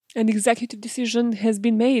An executive decision has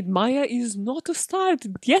been made. Maya is not to start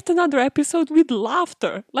yet another episode with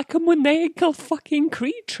laughter, like a maniacal fucking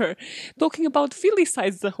creature, talking about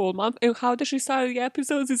FILICIDES the whole month, and how does she start the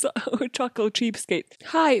episodes is a chuckle cheapskate.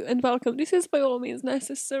 Hi, and welcome. This is by all means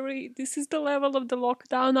necessary. This is the level of the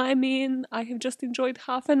lockdown I'm in. I have just enjoyed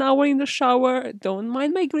half an hour in the shower. Don't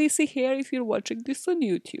mind my greasy hair if you're watching this on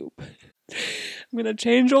YouTube. I'm gonna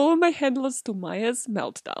change all of my handles to Maya's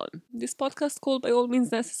Meltdown. This podcast called By All Means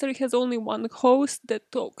Necessary has only one host that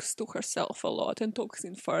talks to herself a lot and talks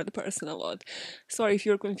in third person a lot. Sorry if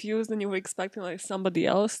you're confused and you were expecting like somebody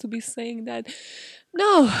else to be saying that.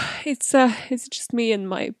 No, it's just me and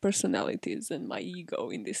my personalities and my ego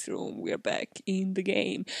in this room. We're back in the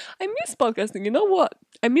game. I miss podcasting. You know what?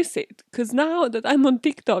 I miss it because now that I'm on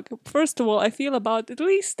TikTok, first of all, I feel about at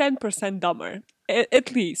least 10% dumber.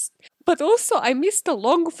 At least. But also, I miss the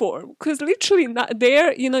long form, because literally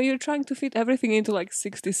there, you're trying to fit everything into like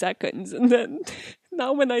 60 seconds, and then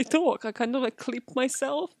now when I talk, I kind of like clip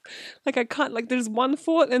myself, like I can't, like there's one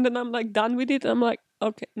thought, and then I'm like done with it, and I'm like,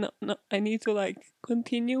 okay, no, I need to like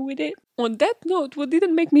continue with it. On that note, what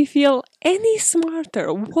didn't make me feel any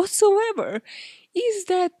smarter whatsoever is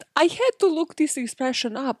that I had to look this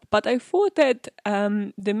expression up, but I thought that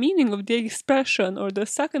the meaning of the expression, or the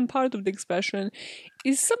second part of the expression,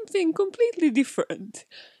 is something completely different.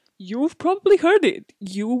 You've probably heard it.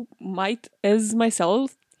 You might, as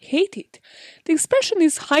myself, hate it. The expression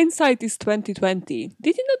is hindsight is 2020.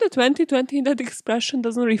 Did you know that 2020 in that expression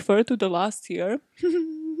doesn't refer to the last year?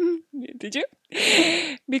 Did you?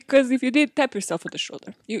 Because if you did, tap yourself on the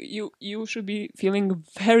shoulder. You should be feeling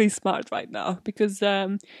very smart right now, because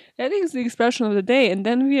that is the expression of the day. And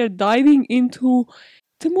then we are diving into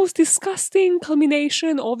the most disgusting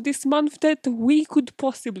culmination of this month that we could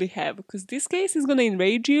possibly have, because this case is going to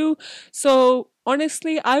enrage you. So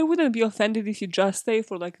honestly, I wouldn't be offended if you just stay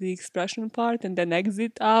for like the expression part and then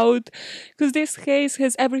exit out, because this case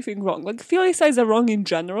has everything wrong. Like FILICIDES are wrong in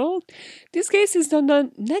general. This case is on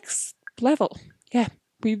the next level. Yeah,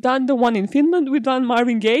 we've done the one in Finland. We've done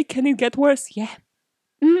Marvin Gaye. Can it get worse? Yeah.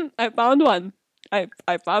 I found one.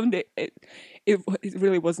 I found it. It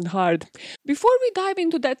really wasn't hard. Before we dive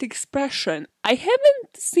into that expression, I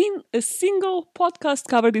haven't seen a single podcast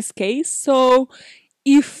cover this case, so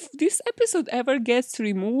if this episode ever gets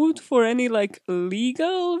removed for any like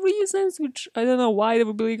legal reasons, which I don't know why there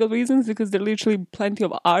would be legal reasons, because there are literally plenty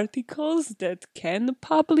of articles that can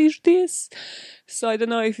publish this, so I don't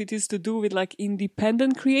know if it is to do with like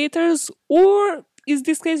independent creators, or is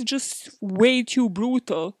this case just way too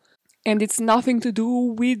brutal and it's nothing to do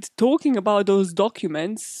with talking about those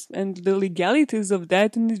documents and the legalities of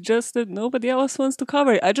that, and it's just that nobody else wants to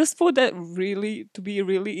cover it. I just thought that really to be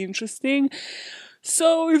really interesting.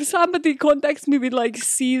 So if somebody contacts me with like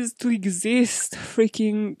cease to exist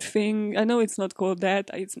freaking thing, I know it's not called that,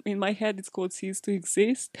 it's in my head it's called cease to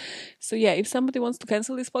exist. So yeah, if somebody wants to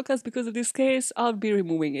cancel this podcast because of this case, I'll be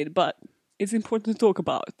removing it, but it's important to talk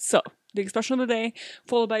about. So the expression of the day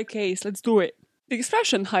followed by a case. Let's do it. The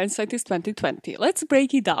expression hindsight is 2020. Let's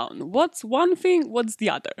break it down. What's one thing, what's the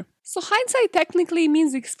other? So hindsight technically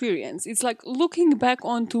means experience. It's like looking back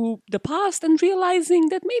onto the past and realizing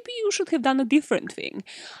that maybe you should have done a different thing.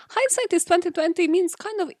 Hindsight is 2020 means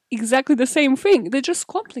kind of exactly the same thing. They just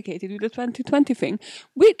complicated with the 2020 thing,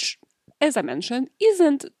 which, as I mentioned,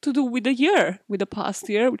 isn't to do with the year, with the past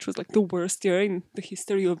year, which was like the worst year in the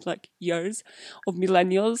history of like years of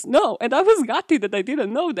millennials. No, and I was gutted that I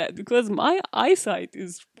didn't know that, because my eyesight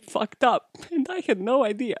is fucked up and I had no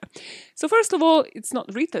idea. So first of all, it's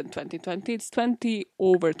not written 2020, it's 20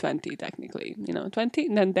 over 20 technically. 20,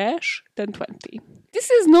 then dash, then 20.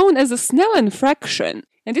 This is known as a Snellen fraction.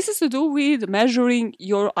 And this is to do with measuring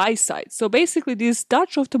your eyesight. So basically this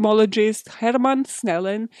Dutch ophthalmologist Herman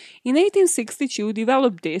Snellen in 1862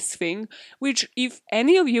 developed this thing, which if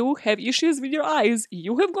any of you have issues with your eyes,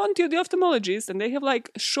 you have gone to the ophthalmologist and they have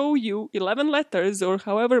like show you 11 letters or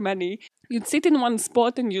however many. You'd sit in one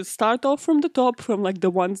spot and you start off from the top, from like the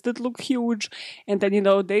ones that look huge, and then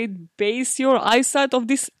they base your eyesight of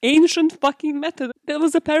this ancient fucking method that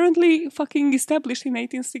was apparently fucking established in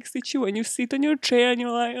 1862, and you sit on your chair and you're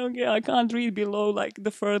like, okay, I can't read below like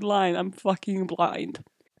the third line, I'm fucking blind.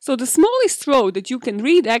 So the smallest row that you can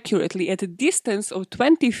read accurately at a distance of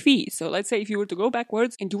 20 feet, so let's say if you were to go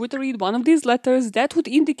backwards and you were to read one of these letters, that would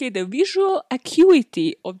indicate the visual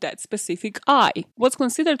acuity of that specific eye. What's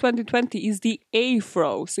considered 20/20 is the eighth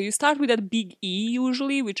row. So you start with that big E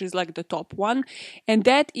usually, which is like the top one, and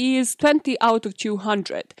that is 20 out of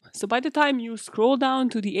 200. So by the time you scroll down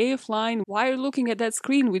to the eighth line while looking at that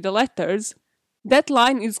screen with the letters, that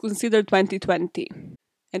line is considered 20/20.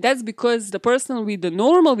 And that's because the person with the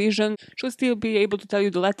normal vision should still be able to tell you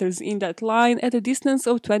the letters in that line at a distance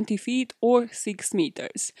of 20 feet or 6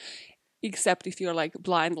 meters. Except if you're like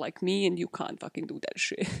blind like me and you can't fucking do that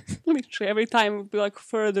shit. Literally every time it would be like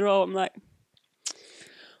further on, I'm like...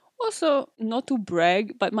 Also, not to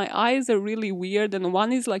brag, but my eyes are really weird, and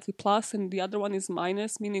one is like a plus and the other one is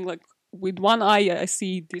minus, meaning like with one eye I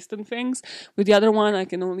see distant things, with the other one I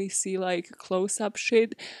can only see like close-up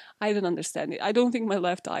shit. I don't understand it. I don't think my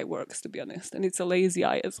left eye works, to be honest, and it's a lazy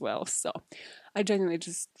eye as well, so I genuinely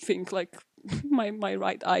just think like my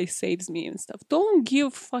right eye saves me and stuff. Don't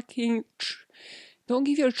give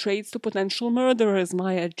your traits to potential murderers,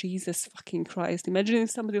 Maya. Jesus fucking Christ. Imagine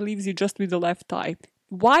if somebody leaves you just with the left eye.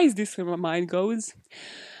 Why is this where my mind goes?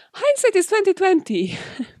 Hindsight is 2020.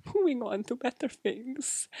 Moving on to better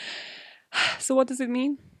things. So what does it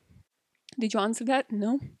mean? Did you answer that?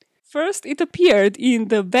 No? First, it appeared in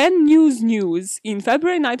the Van News in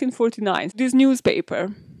February 1949, this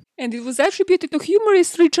newspaper. And it was attributed to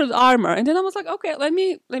humorist Richard Armour. And then I was like, okay, let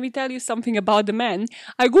me tell you something about the man.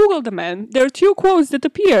 I googled the man. There are 2 quotes that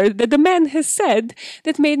appeared that the man has said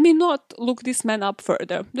that made me not look this man up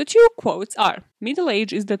further. The 2 quotes are, middle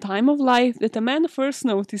age is the time of life that a man first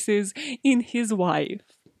notices in his wife.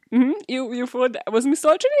 You thought that was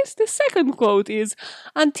misogynist? The second quote is,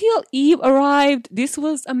 until Eve arrived, this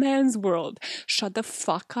was a man's world. Shut the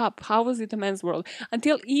fuck up. How was it a man's world?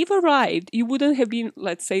 Until Eve arrived, you wouldn't have been,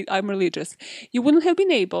 let's say I'm religious, you wouldn't have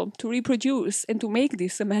been able to reproduce and to make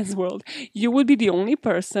this a man's world. You would be the only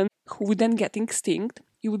person who would then get extinct.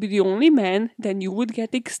 You would be the only man, then you would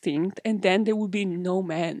get extinct, and then there would be no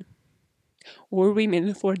man. Or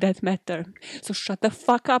women, for that matter. So shut the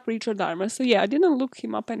fuck up, Richard Armour. So yeah, I didn't look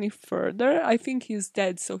him up any further. I think he's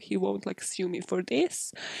dead, so he won't like sue me for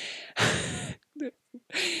this.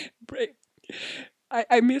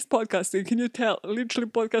 I missed podcasting, can you tell? Literally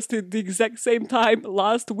podcasted the exact same time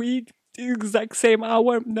last week, the exact same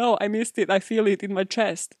hour. No, I missed it. I feel it in my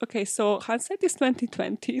chest. Okay, so hindsight is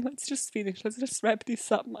 2020. Let's just finish. Let's just wrap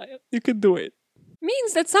this up, Maya. You can do it.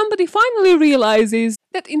 Means that somebody finally realizes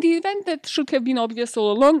that in the event that should have been obvious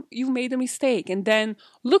all along, you made a mistake. And then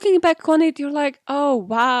looking back on it, you're like, oh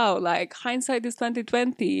wow, like hindsight is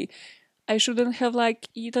 2020. I shouldn't have like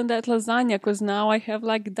eaten that lasagna because now I have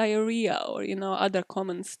like diarrhea or, you know, other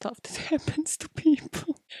common stuff that happens to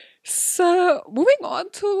people. So moving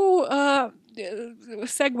on to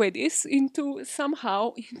segue this into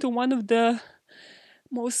one of the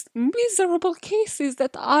most miserable cases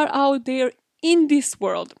that are out there in this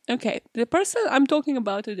world. Okay, the person I'm talking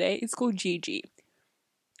about today is called Gigi.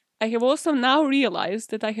 I have also now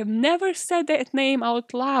realized that I have never said that name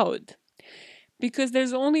out loud because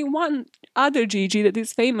there's only one other Gigi that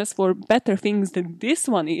is famous for better things than this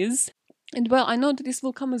one is. And well, I know that this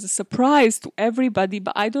will come as a surprise to everybody,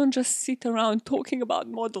 but I don't just sit around talking about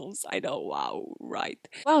models. I know, wow, right.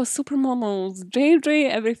 Wow, supermodels,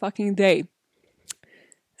 JJ every fucking day.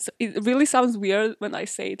 So it really sounds weird when I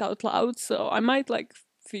say it out loud, so I might like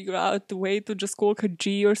figure out a way to just call her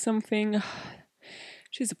G or something.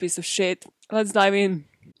 She's a piece of shit. Let's dive in.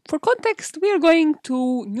 For context, we are going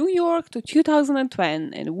to New York to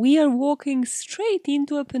 2010 and we are walking straight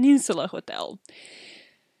into a Peninsula hotel.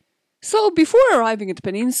 So before arriving at the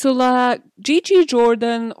Peninsula, Gigi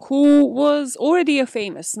Jordan, who was already a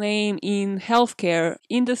famous name in healthcare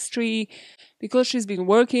industry because she's been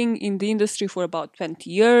working in the industry for about 20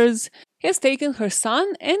 years, has taken her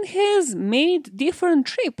son and has made different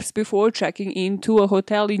trips before checking into a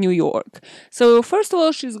hotel in New York. So first of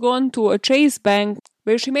all, she's gone to a Chase bank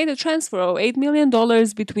where she made a transfer of $8 million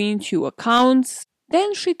between 2 accounts.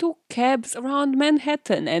 Then she took cabs around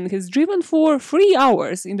Manhattan and has driven for 3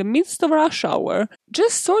 hours in the midst of rush hour,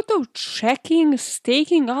 just sort of checking,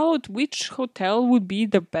 staking out which hotel would be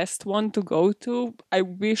the best one to go to. I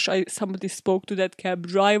wish somebody spoke to that cab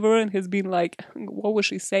driver and has been like, what was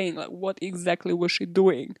she saying? Like, what exactly was she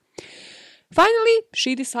doing? Finally,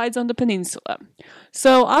 she decides on the Peninsula.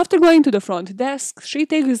 So after going to the front desk, she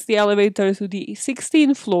takes the elevator to the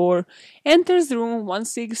 16th floor, enters room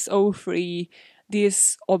 1603,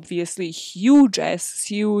 this obviously huge-ass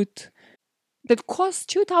suite that costs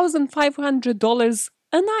 $2,500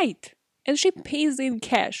 a night. And she pays in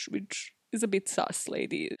cash, which is a bit sus,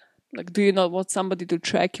 lady. Like, do you not want somebody to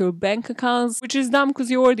track your bank accounts? Which is dumb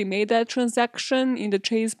because you already made that transaction in the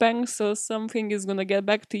Chase Bank, so something is gonna get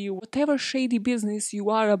back to you. Whatever shady business you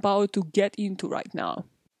are about to get into right now.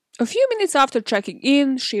 A few minutes after checking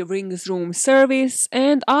in, she rings room service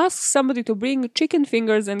and asks somebody to bring chicken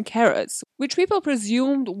fingers and carrots, which people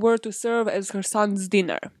presumed were to serve as her son's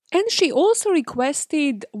dinner. And she also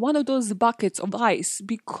requested one of those buckets of ice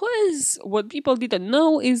because what people didn't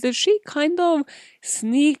know is that she kind of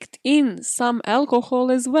sneaked in some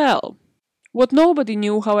alcohol as well. What nobody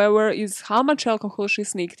knew, however, is how much alcohol she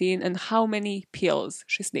sneaked in and how many pills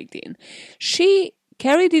she sneaked in. She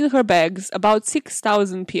carried in her bags about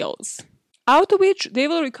 6,000 pills, out of which they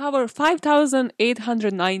will recover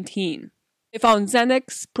 5,819. They found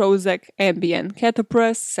Xanax, Prozac, Ambien,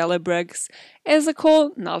 Catapres, Celebrex,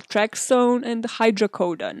 Ezacol, Naltrexone, and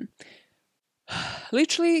hydrocodone.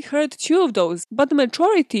 Literally heard 2 of those, but the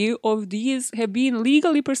majority of these have been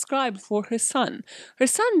legally prescribed for her son. Her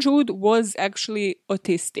son Jude was actually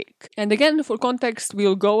autistic. And again, for context,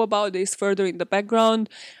 we'll go about this further in the background,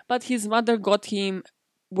 but his mother got him,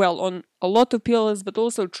 on a lot of pills, but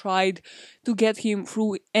also tried to get him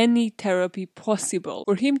through any therapy possible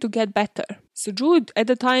for him to get better. So Jude at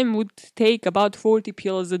the time would take about 40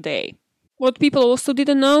 pills a day. What people also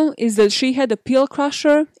didn't know is that she had a pill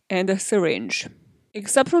crusher and a syringe.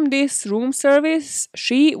 Except from this room service,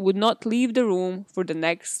 she would not leave the room for the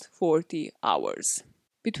next 40 hours.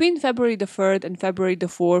 Between February the 3rd and February the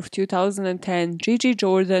 4th, 2010, Gigi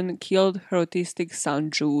Jordan killed her autistic son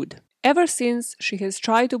Jude. Ever since, she has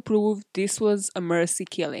tried to prove this was a mercy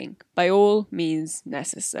killing, by all means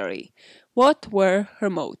necessary. What were her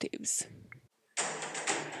motives?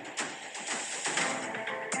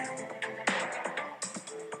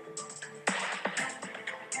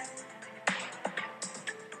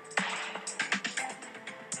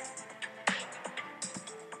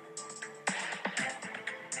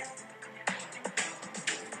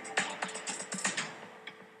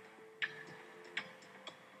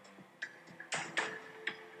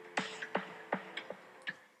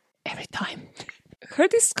 Her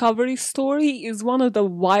discovery story is one of the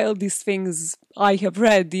wildest things I have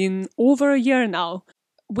read in over a year now.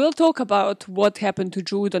 We'll talk about what happened to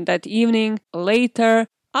Jude on that evening later.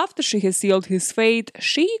 After she has sealed his fate,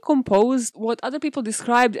 she composed what other people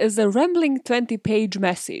described as a rambling 20-page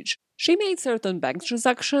message. She made certain bank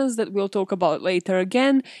transactions that we'll talk about later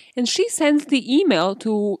again, and she sent the email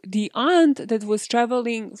to the aunt that was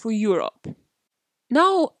traveling through Europe.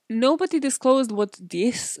 Now, nobody disclosed what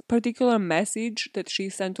this particular message that she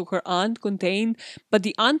sent to her aunt contained, but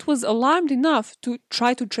the aunt was alarmed enough to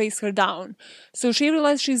try to trace her down. So she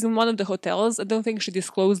realized she's in one of the hotels. I don't think she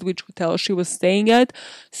disclosed which hotel she was staying at.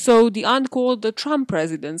 So the aunt called the Trump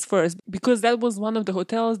residence first, because that was one of the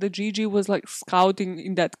hotels that Gigi was scouting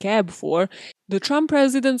in that cab for. The Trump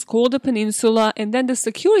residence called the Peninsula, and then the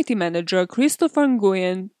security manager, Christopher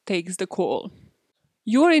Nguyen, takes the call.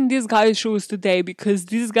 You're in this guy's shoes today because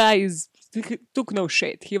this guy took no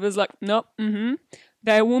shit. He was like, no,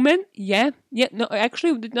 that woman, no,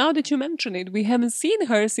 actually, now that you mention it, we haven't seen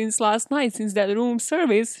her since last night, since that room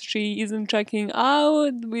service. She isn't checking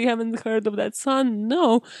out, we haven't heard of that son,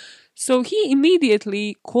 no. So he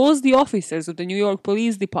immediately calls the officers of the New York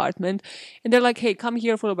Police Department, and they're like, hey, come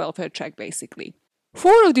here for a welfare check, basically.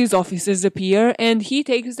 4 of these officers appear, and he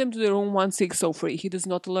takes them to the room 1603. He does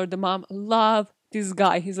not alert the mom. Love this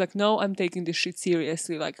guy. He's like, no, I'm taking this shit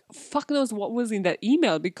seriously. Fuck knows what was in that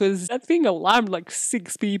email, because that thing alarmed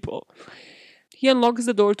 6 people. He unlocks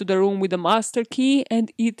the door to the room with a master key,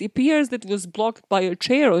 and it appears that it was blocked by a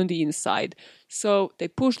chair on the inside. So they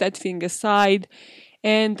push that thing aside,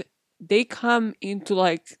 and they come into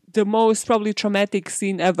the most probably traumatic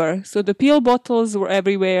scene ever. So the pill bottles were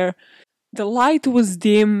everywhere. The light was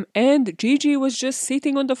dim, and Gigi was just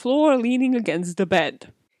sitting on the floor leaning against the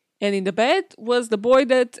bed. And in the bed was the boy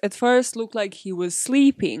that at first looked like he was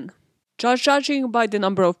sleeping. Judging by the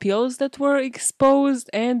number of pills that were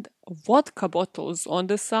exposed and vodka bottles on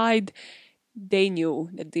the side, they knew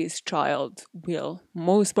that this child will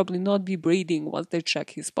most probably not be breathing once they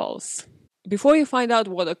check his pulse. Before you find out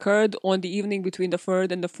what occurred on the evening between the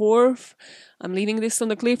 3rd and the 4th, I'm leaving this on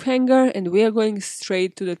the cliffhanger and we are going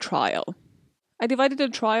straight to the trial. I divided the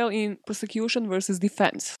trial in prosecution versus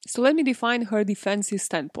defense. So let me define her defense's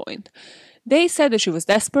standpoint. They said that she was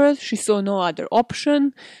desperate, she saw no other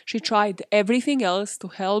option, she tried everything else to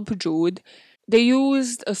help Jude. They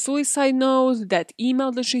used a suicide note, that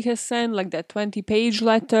email that she has sent, that 20-page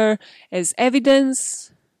letter, as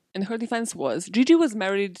evidence. And her defense was, Gigi was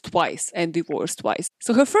married twice and divorced twice.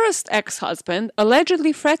 So her first ex-husband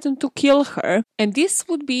allegedly threatened to kill her, and this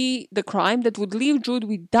would be the crime that would leave Jude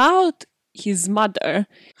without his mother.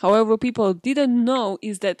 However, people didn't know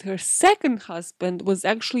is that her second husband was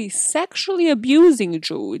actually sexually abusing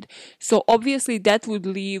Jude. So obviously that would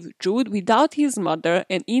leave Jude without his mother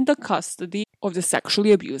and in the custody of the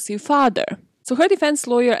sexually abusive father. So her defense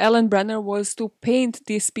lawyer, Ellen Brenner, was to paint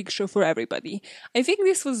this picture for everybody. I think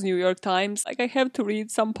this was New York Times. Like, I have to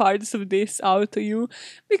read some parts of this out to you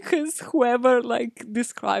because whoever,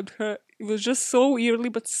 described her, it was just so eerily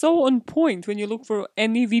but so on point when you look for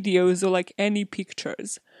any videos or, any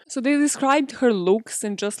pictures. So they described her looks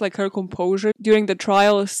and just, her composure during the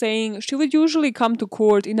trial, saying she would usually come to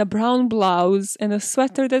court in a brown blouse and a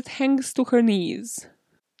sweater that hangs to her knees.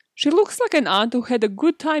 She looks like an aunt who had a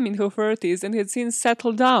good time in her 30s and had since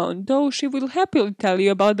settled down, though she will happily tell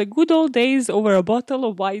you about the good old days over a bottle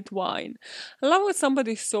of white wine. I love when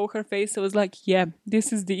somebody saw her face, I was like, yeah,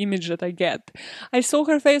 this is the image that I get. I saw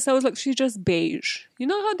her face, I was like, she's just beige. You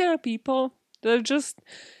know how there are people that are just,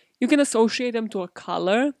 you can associate them to a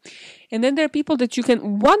color, and then there are people that you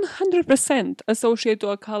can 100% associate to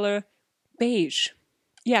a color beige.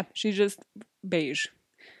 Yeah, she's just beige.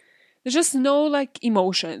 There's just no,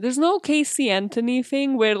 emotion. There's no Casey Anthony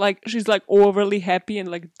thing where, she's, overly happy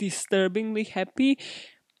and, disturbingly happy.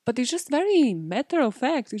 But it's just very matter of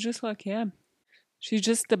fact. It's just yeah. She's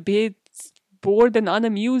just a bit bored and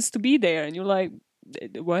unamused to be there. And you're like,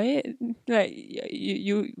 what?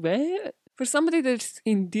 What? For somebody that's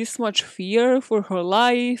in this much fear for her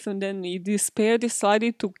life and then in despair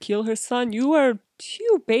decided to kill her son, you are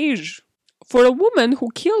too beige. For a woman who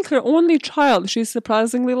killed her only child, she's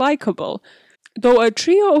surprisingly likable. Though a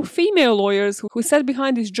trio of female lawyers who sat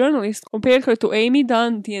behind this journalist compared her to Amy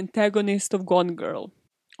Dunn, the antagonist of Gone Girl.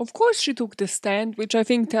 Of course she took the stand, which I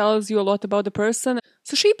think tells you a lot about the person.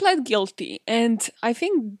 So she pled guilty, and I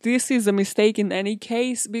think this is a mistake in any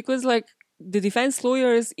case, because the defense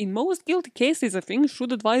lawyers in most guilty cases, I think,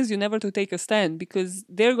 should advise you never to take a stand, because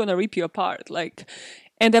they're gonna rip you apart,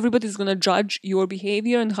 and everybody's gonna judge your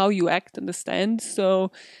behavior and how you act on the stand.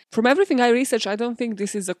 So from everything I researched, I don't think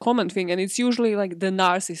this is a common thing, and it's usually the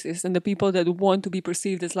narcissists and the people that want to be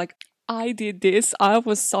perceived as I did this, I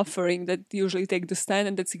was suffering, that usually take the stand,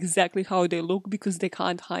 and that's exactly how they look because they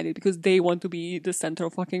can't hide it, because they want to be the center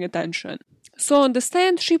of fucking attention. So on the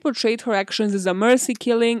stand, she portrayed her actions as a mercy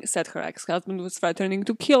killing, said her ex-husband was threatening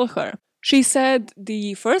to kill her. She said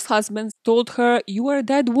the first husband told her, "You are a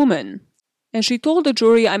dead woman." And she told the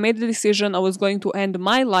jury, "I made the decision I was going to end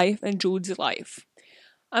my life and Jude's life."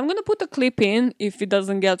 I'm gonna put a clip in, if it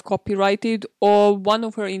doesn't get copyrighted, of one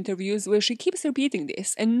of her interviews where she keeps repeating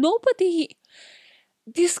this. And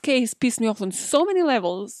this case pissed me off on so many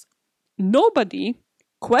levels. Nobody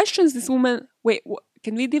questions this woman. Wait,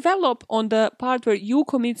 can we develop on the part where you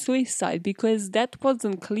commit suicide? Because that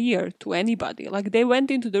wasn't clear to anybody. They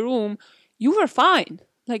went into the room, you were fine.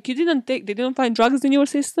 They didn't find drugs in your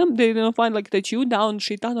system. They didn't find that you down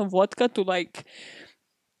shit ton of vodka to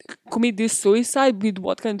commit this suicide with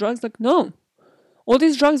vodka and drugs. No. All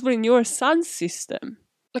these drugs were in your son's system.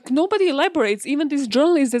 Nobody elaborates. Even this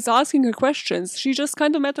journalist that's asking her questions, she just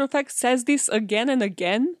kind of matter of fact says this again and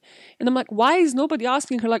again. And I'm why is nobody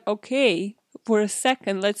asking her okay, for a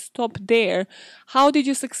second, let's stop there. How did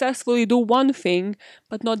you successfully do one thing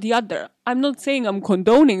but not the other? I'm not saying I'm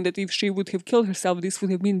condoning that if she would have killed herself, this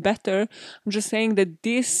would have been better. I'm just saying that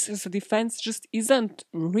this as a defense just isn't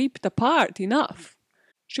ripped apart enough.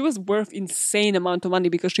 She was worth insane amount of money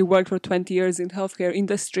because she worked for 20 years in healthcare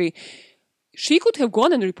industry. She could have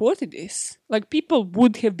gone and reported this. People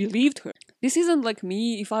would have believed her. This isn't like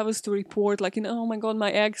me if I was to report, oh my god,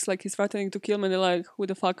 my ex, he's threatening to kill me, and they're who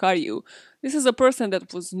the fuck are you? This is a person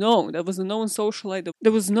that was known, that was a known socialite,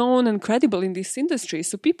 that was known and credible in this industry,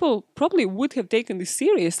 so people probably would have taken this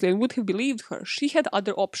seriously and would have believed her. She had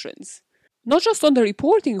other options. Not just on the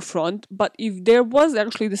reporting front, but if there was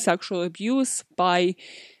actually the sexual abuse by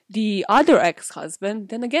the other ex-husband,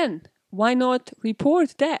 then again, why not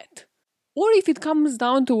report that? Or if it comes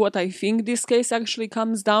down to what I think this case actually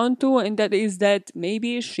comes down to, and that is that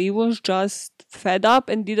maybe she was just fed up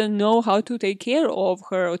and didn't know how to take care of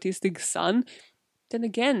her autistic son, then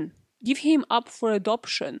again, give him up for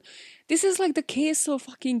adoption. This is the case of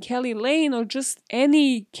fucking Kelly Lane, or just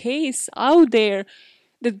any case out there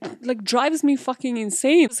that drives me fucking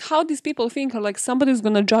insane. It's how these people think somebody's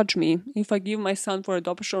gonna judge me if I give my son for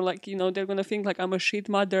adoption, they're gonna think I'm a shit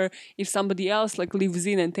mother if somebody else lives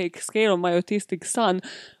in and takes care of my autistic son.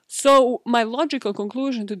 So my logical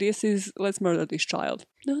conclusion to this is, let's murder this child.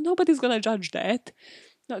 No, nobody's gonna judge that.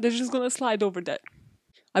 No, they're just gonna slide over that.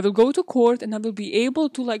 I will go to court and I will be able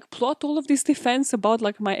to like plot all of this defense about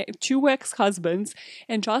like my 2 ex-husbands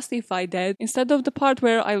and justify that instead of the part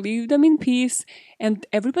where I leave them in peace and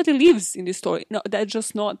everybody lives in this story. No, that's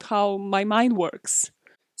just not how my mind works.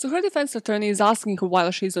 So her defense attorney is asking her while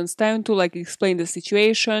she's on stand to like explain the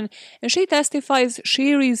situation, and she testifies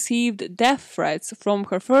she received death threats from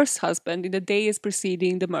her first husband in the days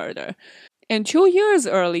preceding the murder. And 2 years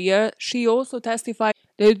earlier, she also testified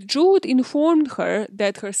that Jude informed her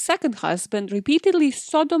that her second husband repeatedly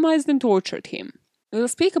sodomized and tortured him. We'll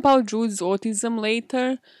speak about Jude's autism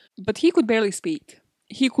later, but he could barely speak.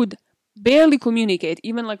 He could barely communicate,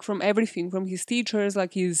 even like from everything, from his teachers,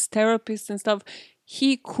 like his therapists and stuff.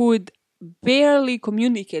 He could barely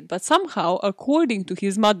communicate, but somehow, according to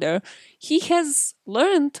his mother, he has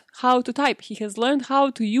learned how to type. He has learned how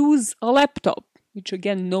to use a laptop, which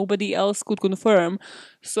again, nobody else could confirm.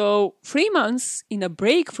 So 3 months, in a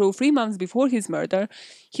breakthrough 3 months before his murder,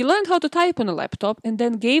 he learned how to type on a laptop and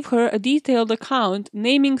then gave her a detailed account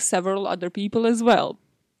naming several other people as well.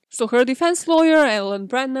 So her defense lawyer, Ellen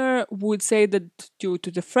Brenner, would say that due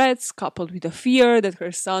to the threats, coupled with the fear that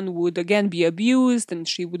her son would again be abused and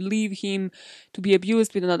she would leave him to be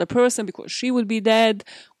abused with another person because she would be dead,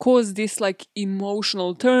 caused this like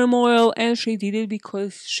emotional turmoil, and she did it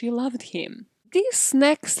because she loved him. This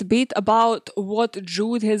next bit about what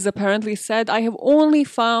Jude has apparently said, I have only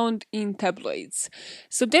found in tabloids.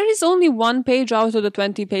 So there is only 1 page out of the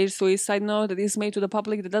 20-page suicide note that is made to the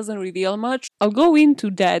public that doesn't reveal much. I'll go into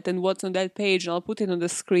that and what's on that page and I'll put it on the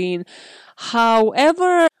screen.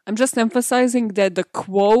 However, I'm just emphasizing that the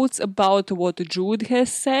quotes about what Jude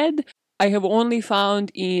has said, I have only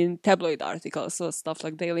found in tabloid articles, so stuff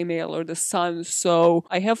like Daily Mail or The Sun. So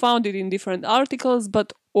I have found it in different articles,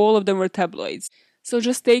 but all of them were tabloids. So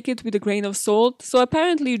just take it with a grain of salt. So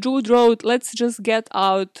apparently Jude wrote, "Let's just get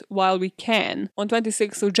out while we can," on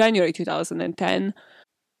 26th of January 2010.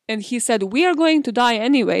 And he said, "We are going to die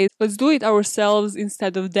anyway. Let's do it ourselves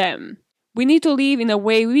instead of them. We need to live in a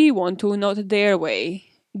way we want to, not their way.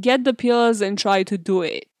 Get the pills and try to do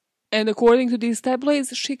it." And according to these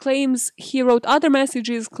tabloids, she claims he wrote other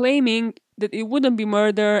messages claiming that it wouldn't be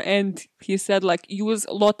murder, and he said like use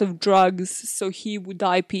a lot of drugs so he would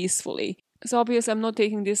die peacefully. So obviously I'm not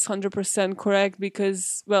taking this 100% correct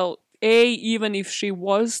because, well, even if she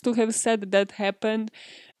was to have said that happened,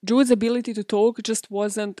 Jude's ability to talk just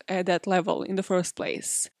wasn't at that level in the first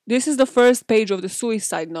place. This is the first page of the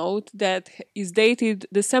suicide note that is dated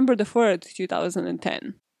December the 3rd,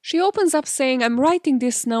 2010. She opens up saying, "I'm writing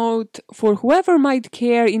this note for whoever might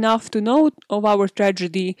care enough to know of our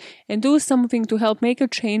tragedy and do something to help make a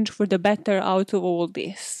change for the better out of all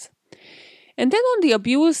this." And then on the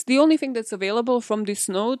abuse, the only thing that's available from this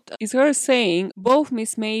note is her saying both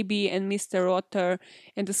Miss Maybe and Mr. Rotter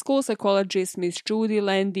and the school psychologist Miss Judy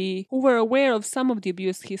Landy, who were aware of some of the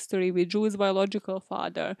abuse history with Jude's biological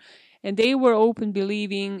father, and they were open,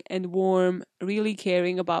 believing, and warm, really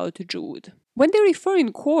caring about Jude. When they refer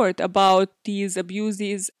in court about these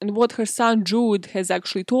abuses and what her son Jude has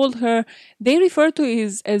actually told her, they refer to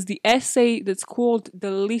it as the essay that's called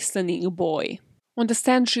The Listening Boy. On the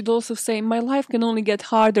stand, she'd also say, "My life can only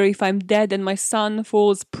get harder if I'm dead and my son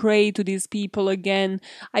falls prey to these people again.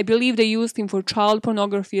 I believe they used him for child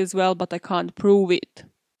pornography as well, but I can't prove it."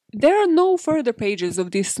 There are no further pages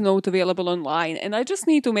of this note available online, and I just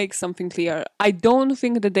need to make something clear. I don't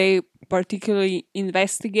think that they particularly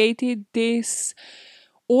investigated this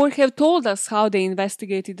or have told us how they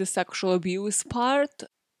investigated the sexual abuse part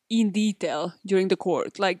in detail during the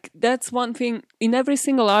court. Like, that's one thing. In every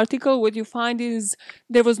single article, what you find is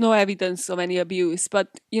there was no evidence of any abuse,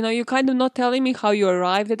 but, you're kind of not telling me how you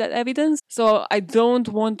arrived at that evidence, so I don't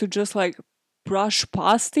want to just, brush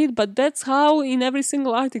past it, but that's how in every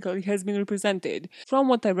single article it has been represented. From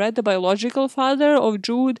what I read, the biological father of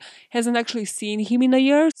Jude hasn't actually seen him in a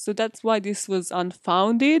year, so that's why this was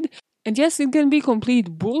unfounded. And yes, it can be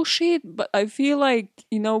complete bullshit, but I feel like,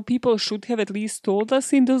 people should have at least told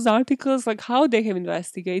us in those articles, how they have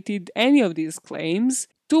investigated any of these claims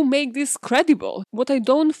to make this credible. What I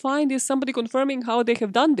don't find is somebody confirming how they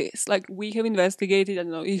have done this. We have investigated,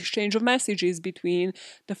 exchange of messages between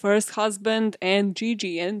the first husband and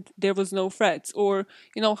Gigi, and there was no threats. Or,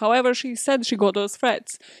 however she said she got those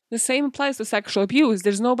threats. The same applies to sexual abuse.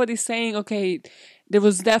 There's nobody saying, okay, there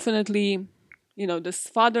was definitely, the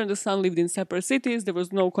father and the son lived in separate cities, there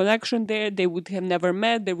was no connection there, they would have never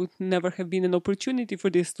met, there would never have been an opportunity for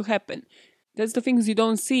this to happen. That's the things you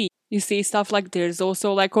don't see. You see stuff like there's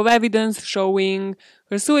also lack of evidence showing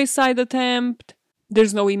her suicide attempt.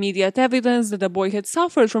 There's no immediate evidence that the boy had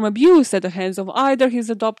suffered from abuse at the hands of either his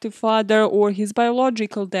adoptive father or his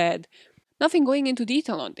biological dad. Nothing going into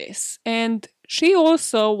detail on this. And she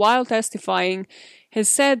also, while testifying, has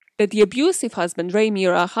said that the abusive husband, Ray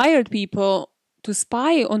Mira, hired people to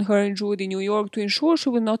spy on her and Jude in New York to ensure she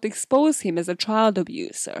would not expose him as a child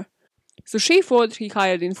abuser. So she thought he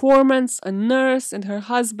hired informants, a nurse, and her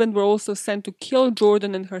husband were also sent to kill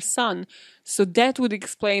Jordan and her son. So that would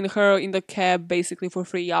explain her in the cab basically for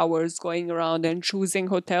 3 hours going around and choosing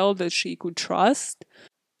hotel that she could trust.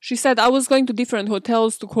 She said, I was going to different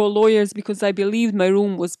hotels to call lawyers because I believed my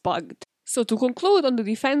room was bugged. So to conclude, on the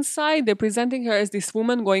defense side, they're presenting her as this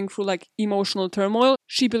woman going through like emotional turmoil.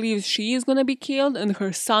 She believes she is going to be killed and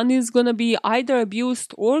her son is going to be either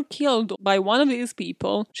abused or killed by one of these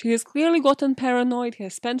people. She has clearly gotten paranoid,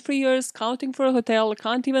 has spent 3 years counting for a hotel,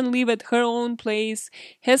 can't even live at her own place,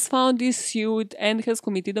 has found this suit, and has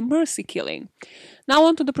committed a mercy killing. Now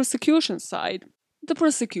on to the prosecution side. The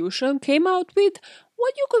prosecution came out with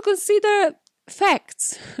what you could consider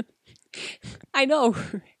facts. I know,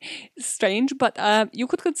 strange, but you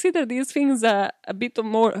could consider these things a bit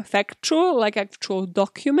more factual, like actual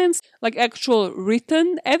documents, like actual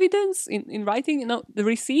written evidence in writing, the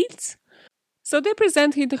receipts. So they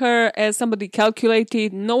presented her as somebody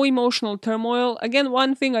calculated, no emotional turmoil. Again,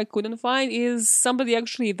 one thing I couldn't find is somebody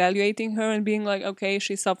actually evaluating her and being like, okay,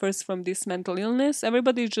 she suffers from this mental illness.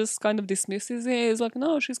 Everybody just kind of dismisses it. It's like,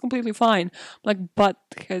 no, she's completely fine. Like, but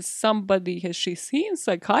has she seen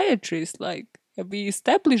psychiatrists? Like, have we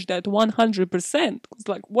established that 100%? It's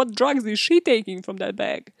like, what drugs is she taking from that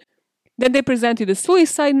bag? Then they presented a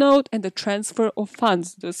suicide note and the transfer of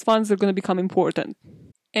funds. Those funds are going to become important.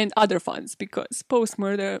 And other funds, because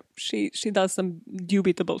post-murder, she does some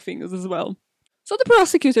dubitable things as well. So the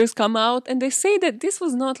prosecutors come out and they say that this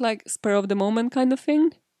was not like spur of the moment kind of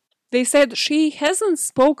thing. They said she hasn't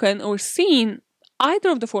spoken or seen either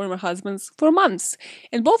of the former husbands for months.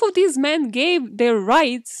 And both of these men gave their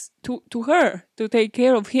rights to her to take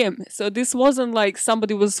care of him. So this wasn't like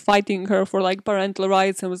somebody was fighting her for like parental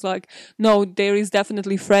rights and was like, no, there is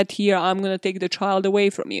definitely threat here. I'm going to take the child away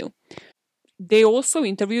from you. They also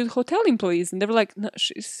interviewed hotel employees and they were like, no,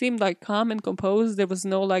 she seemed like calm and composed. There was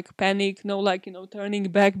no like panic, no like, turning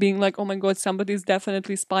back, being like, oh my God, somebody's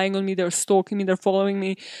definitely spying on me. They're stalking me. They're following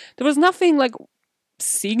me. There was nothing like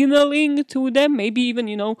signaling to them. Maybe even,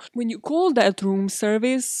 when you call that room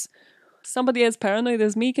service, somebody as paranoid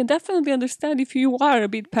as me can definitely understand if you are a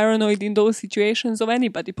bit paranoid in those situations of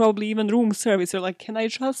anybody, probably even room service. You're like, can I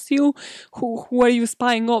trust you? Who are you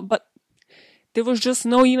spying on? But there was just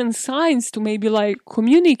no even signs to maybe like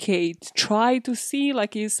communicate, try to see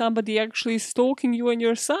like is somebody actually stalking you and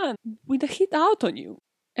your son with a hit out on you.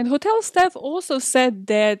 And hotel staff also said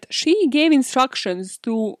that she gave instructions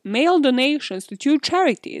to mail donations to 2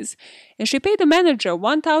 charities and she paid the manager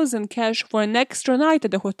 $1,000 cash for an extra night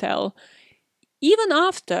at the hotel, even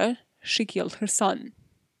after she killed her son.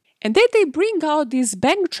 And then they bring out these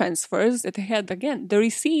bank transfers that they had, again, the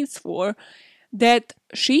receipts for, that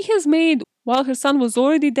she has made while her son was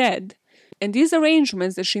already dead, and these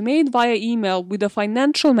arrangements that she made via email with a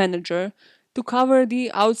financial manager to cover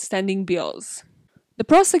the outstanding bills. The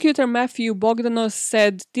prosecutor Matthew Bogdanos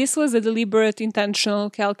said this was a deliberate, intentional,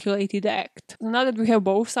 calculated act. Now that we have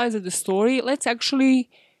both sides of the story, let's actually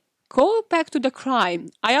go back to the crime.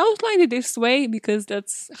 I outlined it this way because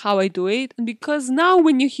that's how I do it, and because now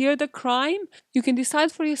when you hear the crime, you can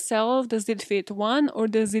decide for yourself, does it fit one or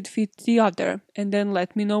does it fit the other, and then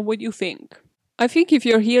let me know what you think. I think if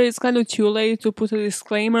you're here, it's kind of too late to put a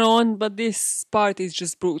disclaimer on, but this part is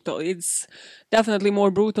just brutal. It's definitely more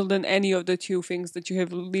brutal than any of the 2 things that you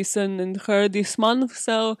have listened and heard this month.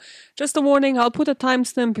 So just a warning, I'll put a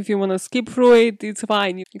timestamp if you want to skip through it. It's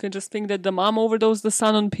fine. You can just think that the mom overdosed the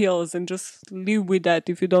son on pills and just live with that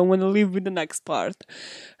if you don't want to live with the next part.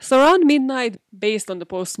 So around midnight, based on the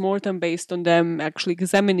post-mortem, based on them actually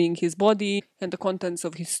examining his body and the contents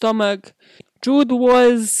of his stomach, Jude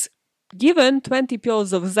was given 20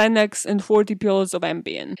 pills of Xanax and 40 pills of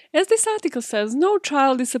Ambien. As this article says, no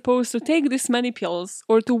child is supposed to take this many pills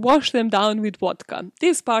or to wash them down with vodka.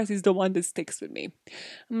 This part is the one that sticks with me.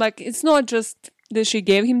 I'm like, it's not just that she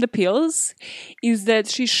gave him the pills, is that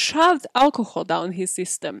she shoved alcohol down his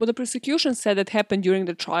system. What the prosecution said that happened during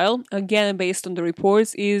the trial, again based on the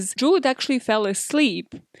reports, is Jude actually fell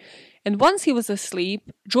asleep. And once he was asleep,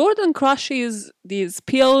 Jordan crushes these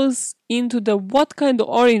pills into the vodka and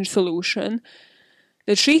orange solution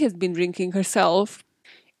that she has been drinking herself,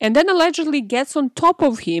 and then allegedly gets on top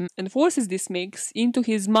of him and forces this mix into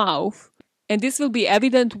his mouth. And this will be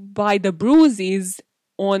evident by the bruises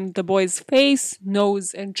on the boy's face,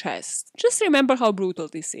 nose, and chest. Just remember how brutal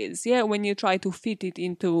this is, when you try to fit it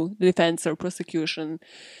into the defense or prosecution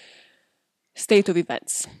state of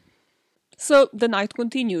events. So the night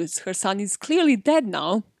continues. Her son is clearly dead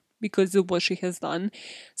now because of what she has done.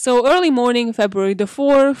 So early morning, February the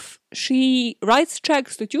 4th, she writes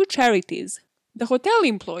checks to 2 charities. The hotel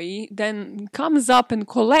employee then comes up and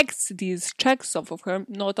collects these checks off of her,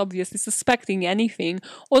 not obviously suspecting anything.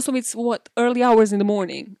 Also, it's early hours in the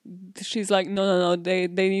morning. She's like, no, they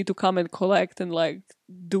need to come and collect and like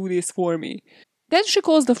do this for me. Then she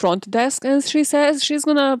calls the front desk and she says she's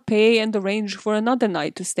gonna pay and arrange for another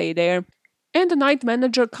night to stay there. And the night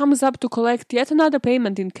manager comes up to collect yet another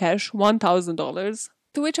payment in cash, $1,000.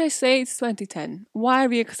 To which I say, it's 2010. Why are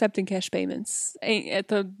we accepting cash payments at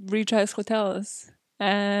the rich ass hotels?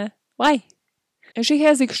 Why? And she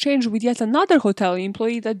has exchange with yet another hotel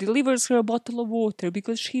employee that delivers her a bottle of water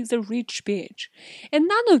because she's a rich bitch. And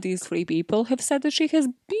none of these 3 people have said that she has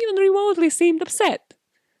even remotely seemed upset.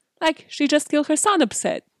 Like, she just killed her son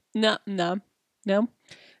upset. No.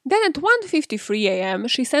 Then at 1:53 a.m.,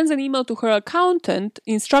 she sends an email to her accountant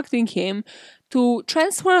instructing him to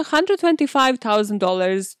transfer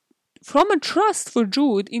 $125,000 from a trust for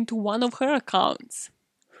Jude into one of her accounts.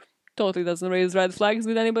 Totally doesn't raise red flags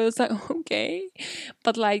with anybody. It's like, okay.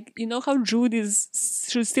 But like, you know how Jude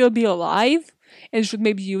should still be alive and should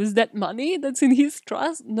maybe use that money that's in his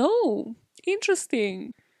trust? No.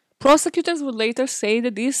 Interesting. Prosecutors would later say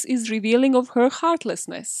that this is revealing of her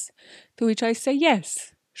heartlessness. To which I say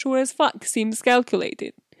yes. Sure as fuck, seems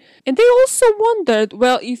calculated. And they also wondered,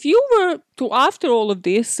 well, if you were to, after all of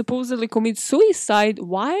this, supposedly commit suicide,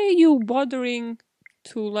 why are you bothering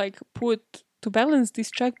to balance this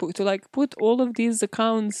checkbook, to put all of these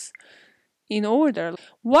accounts in order?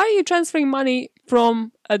 Why are you transferring money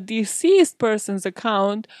from a deceased person's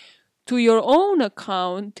account to your own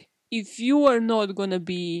account if you are not gonna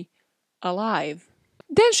be alive?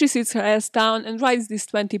 Then she sits her ass down and writes this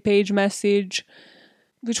 20-page message,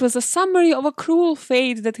 which was a summary of a cruel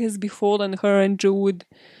fate that has befallen her and Jude.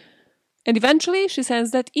 And eventually she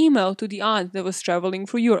sends that email to the aunt that was traveling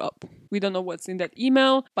through Europe. We don't know what's in that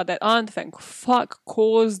email, but that aunt, thank fuck,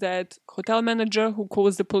 calls that hotel manager who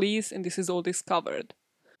calls the police, and this is all discovered.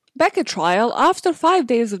 Back at trial, after 5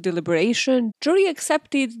 days of deliberation, jury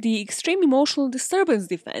accepted the extreme emotional disturbance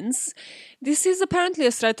defense. This is apparently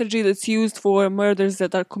a strategy that's used for murders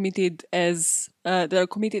that are committed at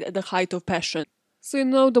the height of passion. So, you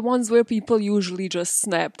know, the ones where people usually just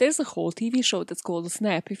snap. There's a whole TV show that's called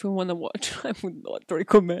Snap, if you want to watch. I would not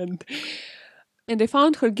recommend. And they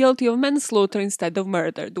found her guilty of manslaughter instead of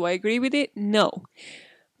murder. Do I agree with it? No.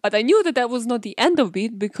 But I knew that was not the end of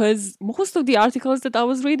it, because most of the articles that I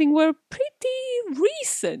was reading were pretty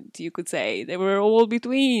recent, you could say. They were all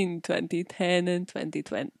between 2010 and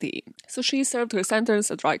 2020. So she served her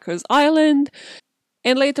sentence at Rikers Island,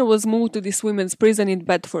 and later was moved to this women's prison in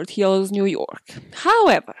Bedford Hills, New York.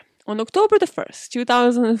 However, on October the 1st,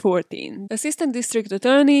 2014, Assistant District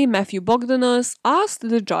Attorney Matthew Bogdanos asked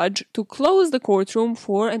the judge to close the courtroom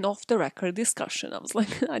for an off-the-record discussion. I was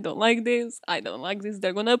like, I don't like this,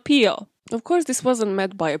 they're gonna appeal. Of course, this wasn't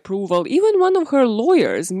met by approval. Even one of her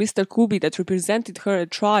lawyers, Mr. Kubi, that represented her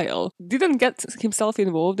at trial, didn't get himself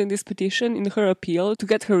involved in this petition in her appeal to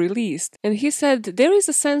get her released. And he said, there is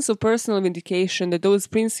a sense of personal vindication that those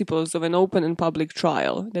principles of an open and public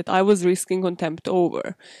trial that I was risking contempt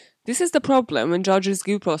over. This is the problem when judges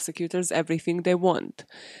give prosecutors everything they want.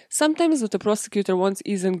 Sometimes what the prosecutor wants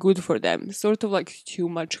isn't good for them, sort of like too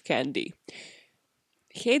much candy.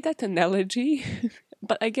 Hate that analogy,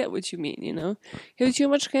 but I get what you mean, you know. You have too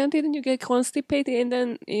much candy, then you get constipated, and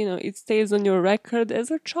then, you know, it stays on your record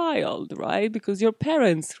as a child, right? Because your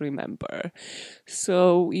parents remember.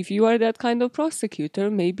 So if you are that kind of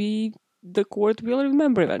prosecutor, maybe the court will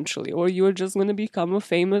remember eventually, or you're just going to become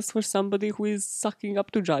famous for somebody who is sucking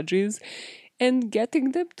up to judges and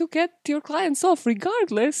getting them to get your clients off,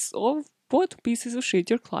 regardless of what pieces of shit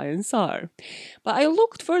your clients are. But I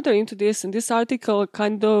looked further into this, and this article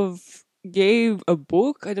kind of gave a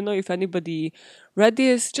book. I don't know if anybody read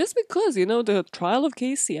this, just because, you know, the trial of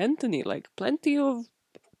Casey Anthony, like plenty of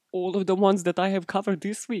all of the ones that I have covered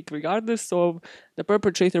this week, regardless of the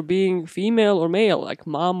perpetrator being female or male, like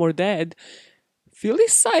mom or dad,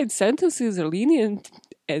 filicide sentences are lenient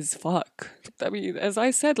as fuck. I mean, as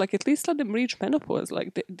I said, like, at least let them reach menopause.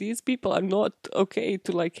 Like, these people are not okay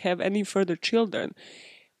to, like, have any further children.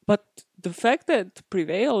 But the fact that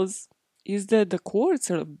prevails is that the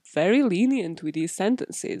courts are very lenient with these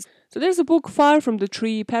sentences. So there's a book, Far from the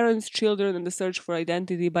Tree, Parents, Children, and the Search for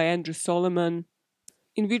Identity by Andrew Solomon,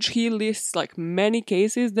 in which he lists like many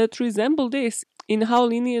cases that resemble this in how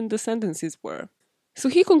lenient the sentences were. So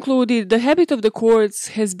he concluded the habit of the courts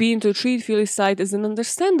has been to treat filicide as an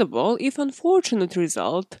understandable, if unfortunate,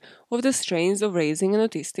 result of the strains of raising an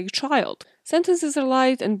autistic child. Sentences are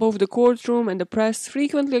light, and both the courtroom and the press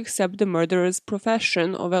frequently accept the murderer's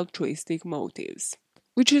profession of altruistic motives.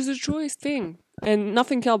 Which is the truest thing. And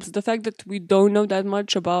nothing helps. The fact that we don't know that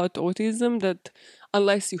much about autism, that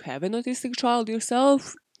unless you have an autistic child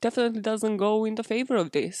yourself, definitely doesn't go in the favor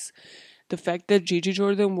of this. The fact that Gigi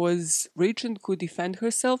Jordan was rich and could defend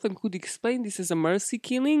herself and could explain this as a mercy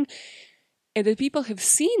killing, and that people have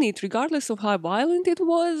seen it regardless of how violent it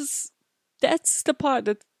was, that's the part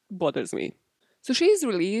that bothers me. So she is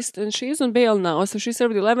released and she is on bail now. So she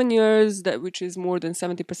served 11 years, which is more than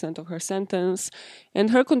 70% of her sentence. And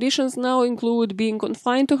her conditions now include being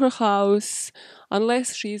confined to her house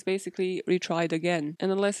unless she is basically retried again.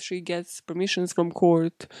 And unless she gets permissions from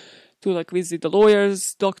court to visit the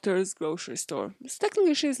lawyers, doctors, grocery store. So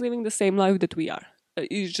technically she's living the same life that we are.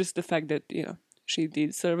 It's just the fact that, she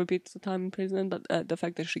did serve a bit of time in prison, but the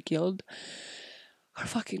fact that she killed her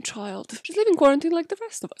fucking child. She's living quarantine like the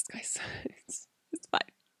rest of us, guys. It's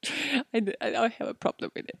fine. I don't have a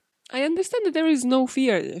problem with it. I understand that there is no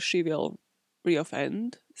fear that she will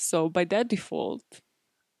reoffend. So by that default,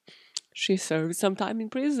 she served some time in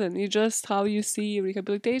prison. It's just how you see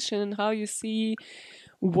rehabilitation and how you see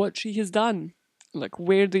what she has done.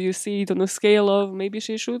 Where do you see it on a scale of maybe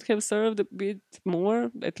she should have served a bit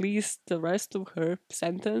more, at least the rest of her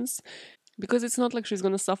sentence? Because it's not like she's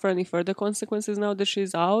going to suffer any further consequences now that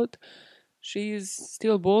she's out. She's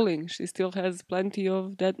still balling. She still has plenty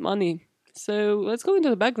of that money. So let's go into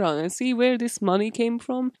the background and see where this money came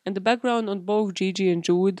from and the background on both Gigi and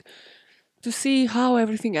Jude to see how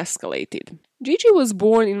everything escalated. Gigi was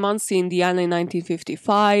born in Muncie, Indiana in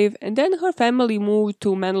 1955, and then her family moved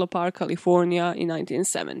to Menlo Park, California in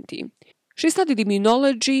 1970. She studied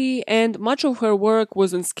immunology, and much of her work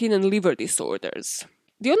was on skin and liver disorders.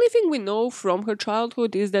 The only thing we know from her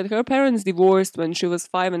childhood is that her parents divorced when she was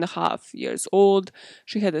 5.5 years old.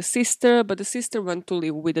 She had a sister, but the sister went to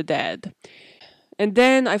live with the dad. And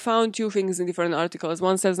then I found two things in different articles.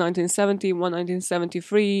 One says 1970, one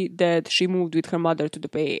 1973, that she moved with her mother to the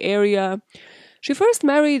Bay Area. She first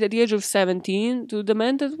married at the age of 17 to the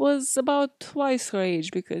man that was about twice her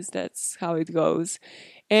age, because that's how it goes.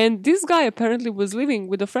 And this guy apparently was living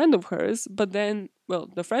with a friend of hers, but then,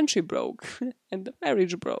 the friendship broke and the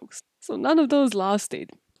marriage broke. So none of those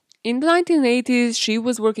lasted. In the 1980s, she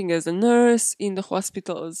was working as a nurse in the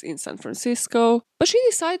hospitals in San Francisco, but she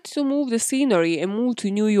decided to move the scenery and move to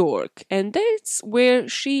New York. And that's where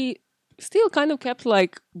she still kind of kept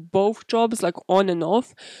both jobs on and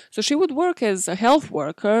off. So she would work as a health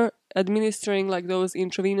worker, administering those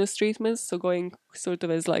intravenous treatments, so going sort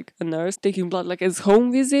of as a nurse, taking blood as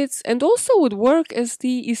home visits, and also would work as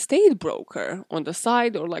the estate broker on the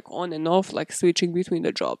side or on and off, switching between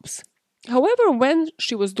the jobs. However, when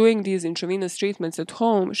she was doing these intravenous treatments at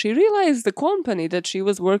home, she realized the company that she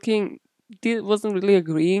was working wasn't really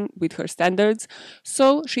agreeing with her standards,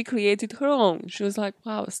 so she created her own. She was like,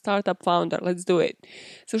 wow, startup founder, let's do it.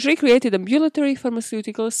 So she created ambulatory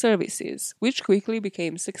pharmaceutical services, which quickly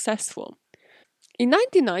became successful. In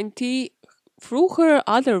 1990, through her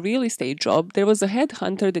other real estate job, there was a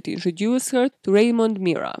headhunter that introduced her to Raymond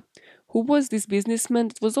Mira, who was this businessman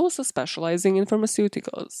that was also specializing in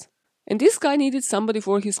pharmaceuticals. And this guy needed somebody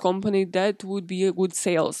for his company that would be a good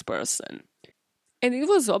salesperson. And it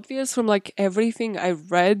was obvious from everything I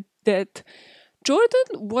read that Jordan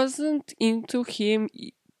wasn't into him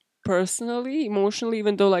personally, emotionally,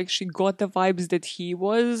 even though she got the vibes that he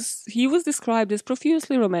was. He was described as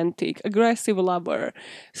profusely romantic, aggressive lover,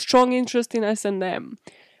 strong interest in S&M.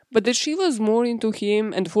 But that she was more into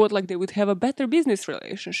him and thought they would have a better business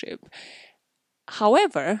relationship.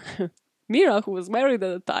 However, Mira, who was married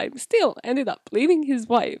at the time, still ended up leaving his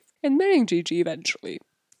wife and marrying Gigi eventually.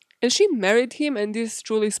 And she married him, and this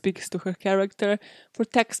truly speaks to her character, for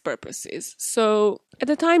tax purposes. So, at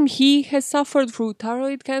the time, he had suffered through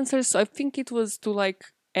thyroid cancer, so I think it was to,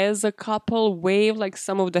 as a couple, waive,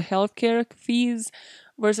 some of the healthcare fees,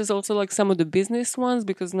 versus also, some of the business ones,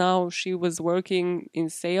 because now she was working in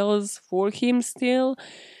sales for him still.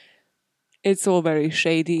 It's all very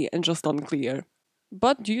shady and just unclear.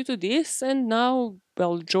 But due to this, and now,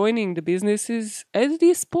 joining the businesses, at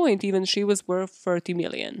this point, even she was worth $30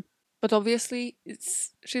 million. But obviously,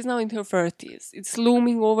 she's now in her 30s. It's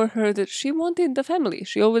looming over her that she wanted the family.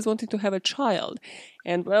 She always wanted to have a child.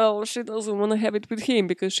 And, well, she doesn't want to have it with him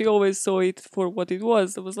because she always saw it for what it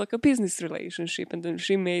was. It was like a business relationship, and then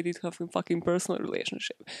she made it a fucking personal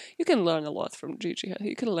relationship. You can learn a lot from Gigi.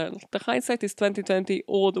 You can learn. The hindsight is 2020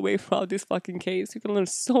 all the way throughout this fucking case. You can learn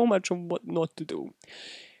so much of what not to do.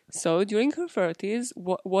 So, during her 30s,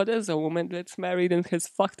 what does a woman that's married and has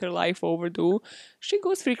fucked her life over do? She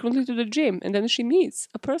goes frequently to the gym, and then she meets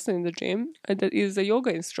a person in the gym that is a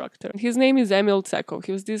yoga instructor. His name is Emil Tsekov.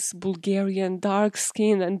 He was this Bulgarian,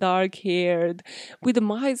 dark-skinned and dark-haired, with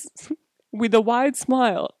a wide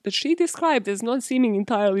smile that she described as not seeming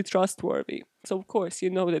entirely trustworthy. So, of course,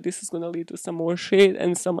 you know that this is going to lead to some more shit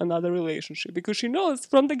and some another relationship. Because she knows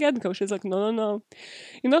from the get-go, she's like, no.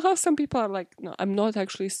 You know how some people are like, no, I'm not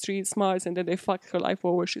actually street smart, and then they fuck her life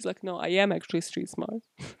over. She's like, no, I am actually street smart.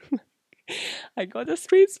 I got a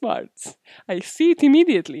street smarts. I see it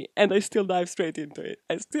immediately, and I still dive straight into it.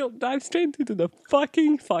 I still dive straight into the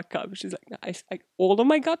fucking fuck up. She's like, all of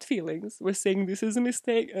my gut feelings were saying this is a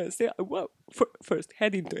mistake. First,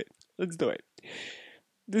 head into it. Let's do it.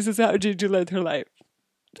 This is how Gigi led her life.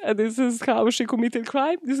 And this is how she committed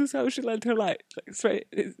crime. This is how she led her life. Like, straight.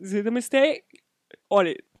 Is it a mistake? On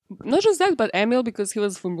it. Not just that, but Emil, because he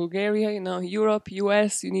was from Bulgaria, Europe,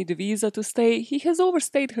 US, you need a visa to stay. He has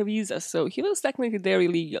overstayed her visa, so he was technically there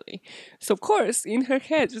illegally. So, of course, in her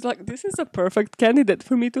head, she's like, this is a perfect candidate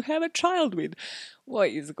for me to have a child with. What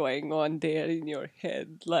is going on there in your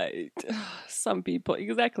head? Like, some people,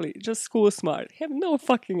 exactly, just school smart, have no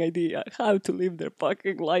fucking idea how to live their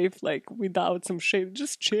fucking life, like, without some shit.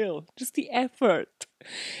 Just chill. Just the effort.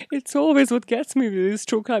 It's always what gets me with these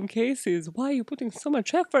true crime cases. Why are you putting so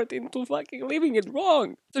much effort into fucking living it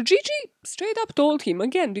wrong? So Gigi straight up told him,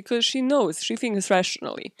 again, because she knows, she thinks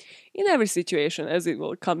rationally, in every situation, as it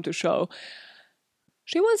will come to show,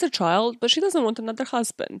 she wants a child, but she doesn't want another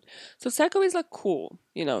husband. So Seko is like, cool,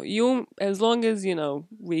 you, as long as,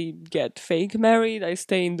 we get fake married, I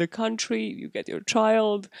stay in the country, you get your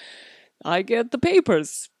child, I get the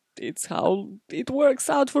papers. It's how it works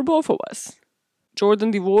out for both of us.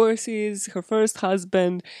 Jordan divorces her first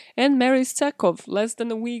husband and marries Tsekov less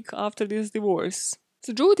than a week after this divorce.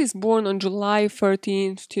 So Jude is born on July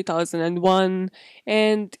 13th, 2001,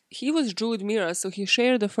 and he was Jude Mira, so he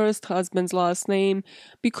shared the first husband's last name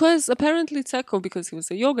because apparently Tsekov, because he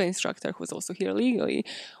was a yoga instructor who was also here legally,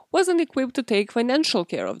 wasn't equipped to take financial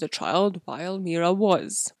care of the child while Mira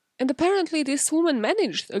was. And apparently this woman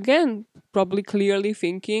managed, again, probably clearly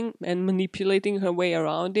thinking and manipulating her way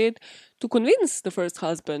around it, to convince the first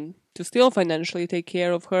husband to still financially take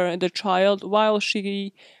care of her and the child while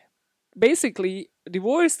she basically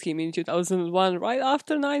divorced him in 2001 right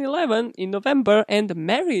after 9/11 in November and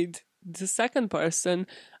married the second person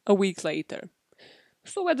a week later.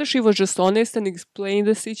 So whether she was just honest and explained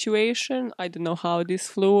the situation, I don't know how this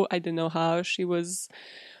flew, I don't know how she was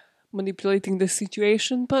manipulating the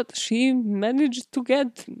situation, but she managed to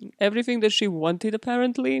get everything that she wanted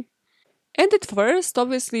apparently. And at first,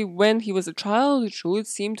 obviously, when he was a child, Jude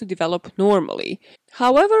seemed to develop normally.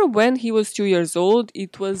 However, when he was 2 years old,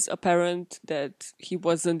 it was apparent that he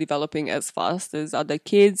wasn't developing as fast as other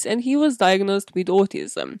kids, and he was diagnosed with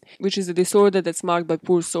autism, which is a disorder that's marked by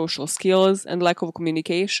poor social skills and lack of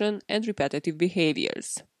communication and repetitive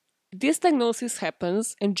behaviors. This diagnosis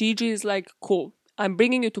happens, and Gigi is like, cool. I'm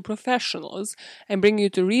bringing you to professionals, I'm bringing you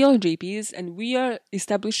to real GPs, and we are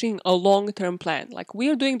establishing a long-term plan. Like, we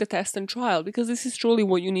are doing the test and trial, because this is truly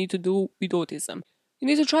what you need to do with autism. You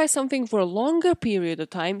need to try something for a longer period of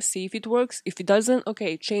time, see if it works. If it doesn't,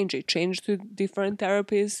 okay, change it. Change to different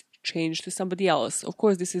therapists, change to somebody else. Of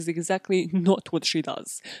course, this is exactly not what she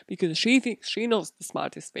does, because she thinks she knows the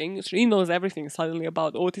smartest thing. She knows everything suddenly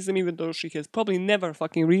about autism, even though she has probably never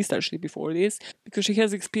fucking researched it before this, because she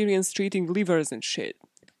has experience treating livers and shit.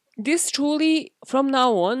 This truly, from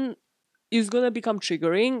now on, is going to become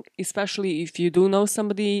triggering, especially if you do know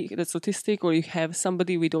somebody that's autistic or you have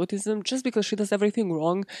somebody with autism, just because she does everything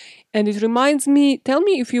wrong. And it reminds me, tell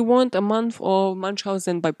me if you want a month of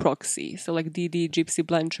Munchausen by proxy. So like Didi, Gypsy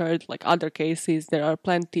Blanchard, like other cases, there are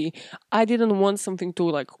plenty. I didn't want something to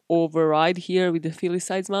like override here with the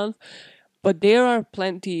FILICIDES month, but there are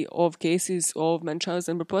plenty of cases of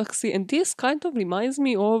Munchausen by proxy. And this kind of reminds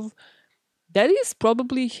me of, that is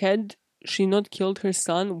probably had she not killed her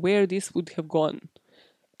son, where this would have gone.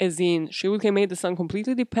 As in, she would have made the son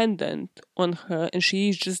completely dependent on her, and she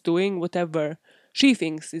is just doing whatever she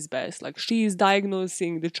thinks is best. Like, she is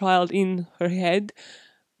diagnosing the child in her head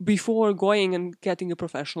before going and getting a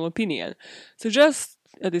professional opinion. So just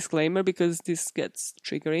a disclaimer, because this gets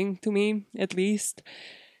triggering to me, at least.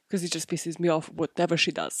 because it just pisses me off whatever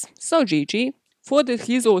she does. So Gigi thought that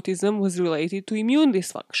his autism was related to immune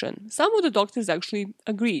dysfunction. Some of the doctors actually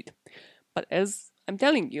agreed. But as I'm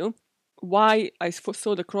telling you, why I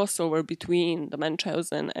saw the crossover between the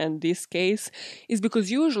Munchausen and this case is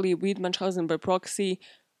because usually with Munchausen by proxy,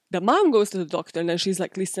 the mom goes to the doctor and then she's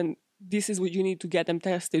like, listen, this is what you need to get them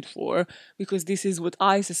tested for because this is what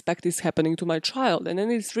I suspect is happening to my child. And then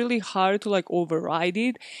it's really hard to like override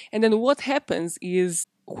it. And then what happens is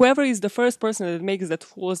whoever is the first person that makes that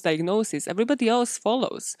false diagnosis, everybody else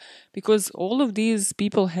follows because all of these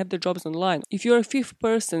people have their jobs online. If you're a fifth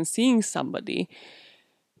person seeing somebody,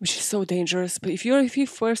 which is so dangerous, but if you're a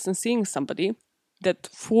fifth person seeing somebody that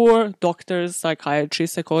 4 doctors,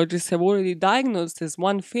 psychiatrists, psychologists have already diagnosed as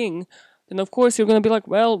one thing, then of course you're going to be like,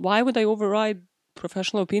 well, why would I override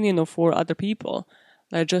professional opinion of 4 other people?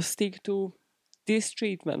 Let's just stick to this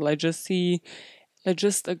treatment. Let's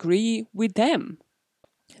just agree with them.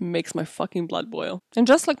 It makes my fucking blood boil. And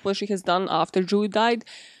just like what she has done after Jude died,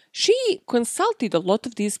 she consulted a lot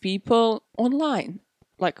of these people online,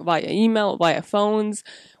 like via email, via phones,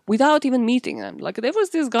 without even meeting them. Like there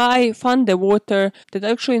was this guy, Van de Water, that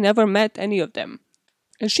actually never met any of them.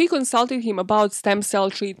 And she consulted him about stem cell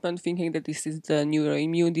treatment, thinking that this is the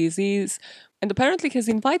neuroimmune disease, and apparently has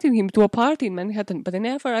invited him to a party in Manhattan, but they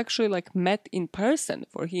never actually like met in person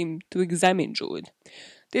for him to examine Jude.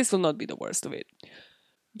 This will not be the worst of it.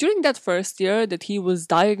 During that first year that he was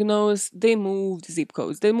diagnosed, they moved zip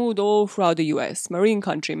codes. They moved all throughout the US, Marine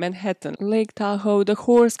Country, Manhattan, Lake Tahoe, the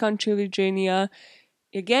Horse Country, Virginia.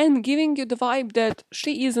 Again, giving you the vibe that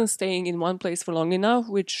she isn't staying in one place for long enough,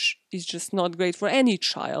 which is just not great for any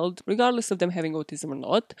child, regardless of them having autism or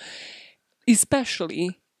not,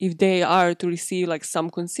 especially if they are to receive like some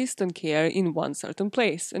consistent care in one certain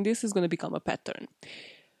place. And this is going to become a pattern.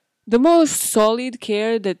 The most solid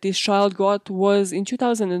care that this child got was in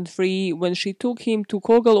 2003 when she took him to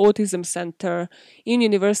Kogel Autism Center in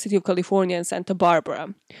University of California in Santa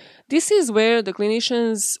Barbara. This is where the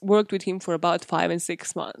clinicians worked with him for about 5 and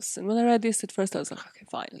 6 months. And when I read this at first, I was like,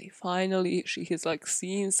 okay, finally, she has like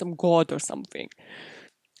seen some God or something.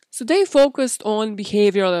 So they focused on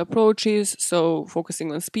behavioral approaches, so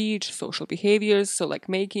focusing on speech, social behaviors, so like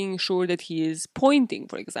making sure that he is pointing,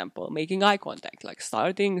 for example, making eye contact, like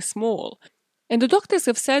starting small. And the doctors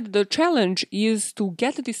have said the challenge is to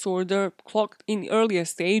get the disorder clocked in earlier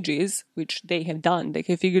stages, which they have done. They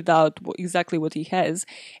have figured out exactly what he has,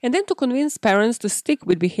 and then to convince parents to stick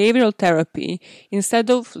with behavioral therapy instead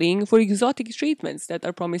of fleeing for exotic treatments that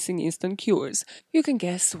are promising instant cures. You can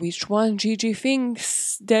guess which one Gigi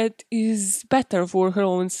thinks that is better for her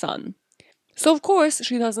own son. So of course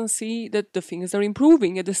she doesn't see that the things are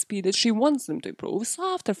improving at the speed that she wants them to improve,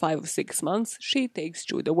 so after 5 or 6 months she takes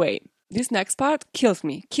Jude away. This next part kills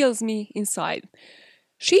me inside.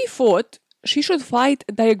 She thought she should fight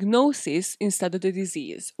diagnosis instead of the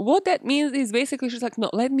disease. What that means is basically she's like, no,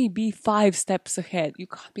 let me be 5 steps ahead. You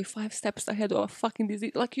can't be 5 steps ahead of a fucking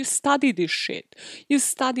disease. Like, you studied this shit. You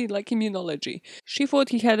studied like immunology. She thought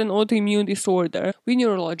he had an autoimmune disorder with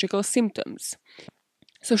neurological symptoms.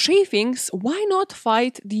 So she thinks, why not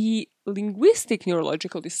fight the linguistic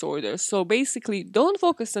neurological disorder? So basically, don't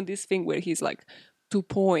focus on this thing where he's like, to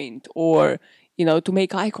point or, to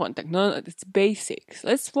make eye contact. No, it's basics.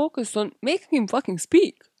 Let's focus on making him fucking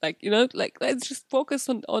speak. Let's just focus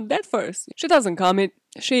on that first. She doesn't comment.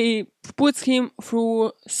 She puts him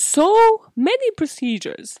through so many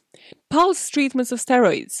procedures. Pulse treatments of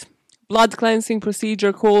steroids, blood cleansing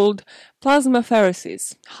procedure called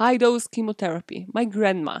plasmapheresis, high-dose chemotherapy. My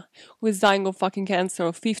grandma, who is dying of fucking cancer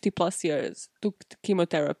of 50 plus years, took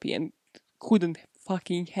chemotherapy and couldn't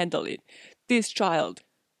fucking handle it. This child,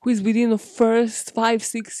 who is within the first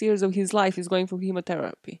 5-6 years of his life, is going for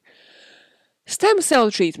chemotherapy. Stem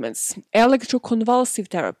cell treatments, electroconvulsive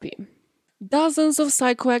therapy, dozens of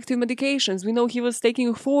psychoactive medications. We know he was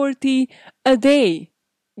taking 40 a day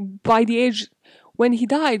by the age when he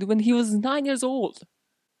died, when he was 9 years old.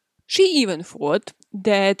 She even thought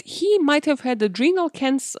that he might have had adrenal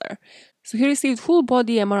cancer. So he received full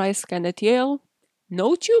body MRI scan at Yale.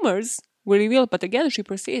 No tumors were revealed, but again, she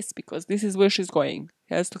persists because this is where she's going.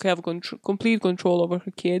 She has to have complete control over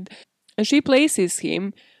her kid. And she places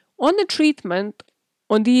him on a treatment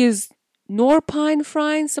on these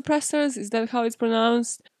norepinephrine suppressors. Is that how it's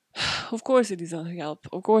pronounced? Of course it doesn't help.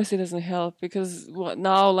 Of course it doesn't help because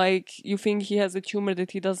now, you think he has a tumor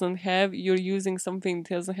that he doesn't have, you're using something that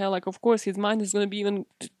doesn't have. Of course his mind is going to be even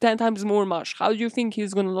 10 times more mush. How do you think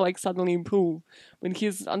he's going to suddenly improve when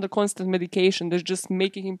he's under constant medication that's just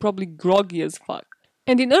making him probably groggy as fuck?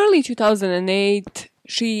 And in early 2008,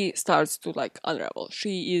 she starts to like unravel.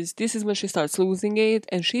 This is when she starts losing it,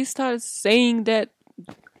 and she starts saying that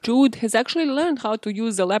Jude has actually learned how to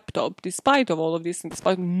use a laptop despite of all of this and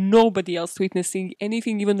despite nobody else witnessing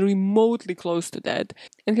anything even remotely close to that,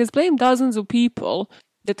 and has blamed dozens of people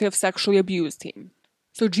that have sexually abused him.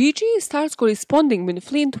 So Gigi starts corresponding with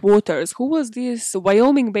Flint Waters, who was this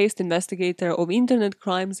Wyoming-based investigator of internet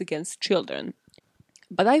crimes against children.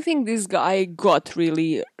 But I think this guy got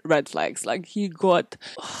really red flags. Like,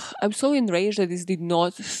 I'm so enraged that this did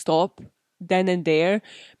not stop then and there.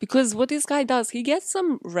 Because what this guy does, he gets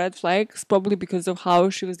some red flags, probably because of how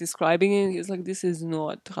she was describing it. He's like, this is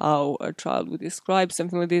not how a child would describe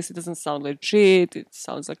something like this. It doesn't sound legit. It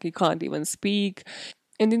sounds like he can't even speak.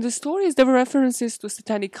 And in the stories, there were references to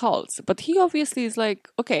satanic cults. But he obviously is like,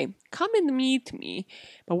 okay, come and meet me.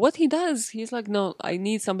 But what he does, he's like, no, I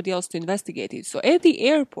need somebody else to investigate it. So at the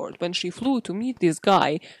airport, when she flew to meet this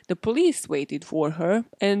guy, the police waited for her.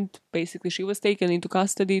 And basically she was taken into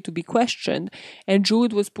custody to be questioned. And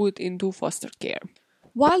Jude was put into foster care.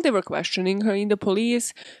 While they were questioning her in the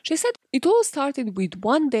police, she said it all started with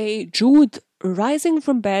one day Jude rising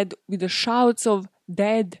from bed with the shouts of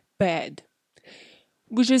 "dead bad."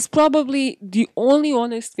 Which is probably the only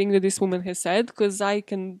honest thing that this woman has said, because I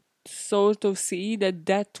can sort of see that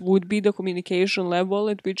that would be the communication level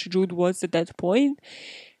at which Jude was at that point.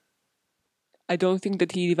 I don't think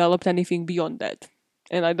that he developed anything beyond that.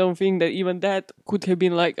 And I don't think that even that could have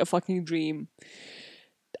been like a fucking dream.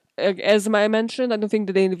 As I mentioned, I don't think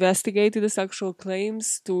that they investigated the sexual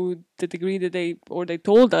claims to the degree that they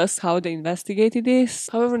told us how they investigated this.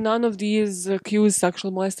 However, none of these accused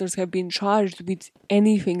sexual molesters have been charged with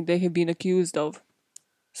anything they have been accused of.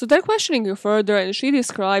 So they're questioning her further, and she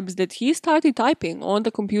describes that he started typing on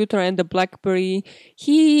the computer and the BlackBerry.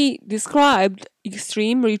 He described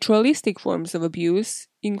extreme ritualistic forms of abuse,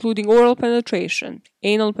 including oral penetration,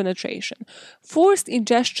 anal penetration, forced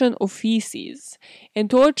ingestion of feces, and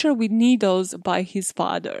torture with needles by his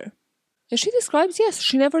father. And she describes, yes,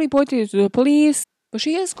 she never reported it to the police, but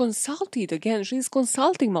she has consulted, again, she's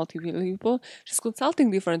consulting multiple people, she's consulting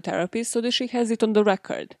different therapists so that she has it on the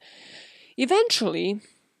record. Eventually,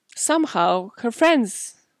 somehow, her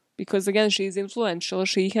friends, because again, she's influential,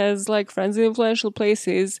 she has like friends in influential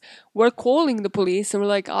places, were calling the police and were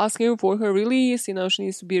like asking for her release, she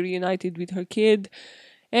needs to be reunited with her kid.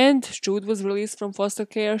 And Jude was released from foster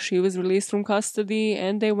care, she was released from custody,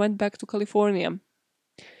 and they went back to California.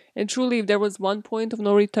 And truly, if there was one point of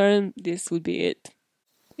no return, this would be it.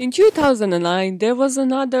 In 2009, there was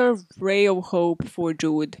another ray of hope for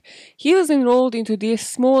Jude. He was enrolled into this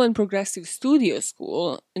small and progressive studio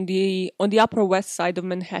school on the Upper West Side of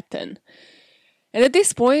Manhattan. And at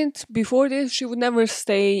this point, before this, she would never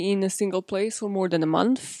stay in a single place for more than a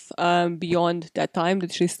month, beyond that time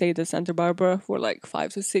that she stayed at Santa Barbara for like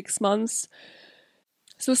 5 to 6 months.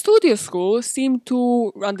 So studio school seemed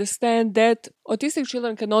to understand that autistic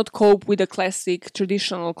children cannot cope with a classic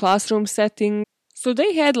traditional classroom setting. So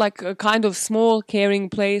they had like a kind of small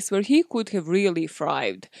caring place where he could have really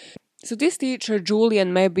thrived. So this teacher,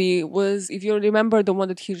 Julian Mebby, was, if you remember, the one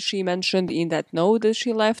that she mentioned in that note that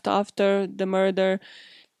she left after the murder.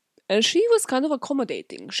 And she was kind of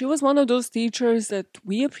accommodating. She was one of those teachers that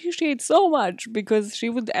we appreciate so much because she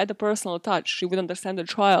would add a personal touch. She would understand the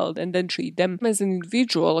child and then treat them as an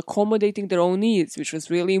individual, accommodating their own needs, which was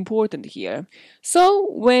really important here. So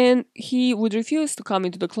when he would refuse to come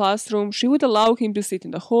into the classroom, she would allow him to sit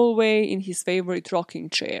in the hallway in his favorite rocking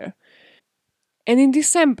chair. And in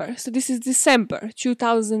December, so this is December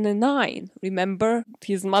 2009, remember,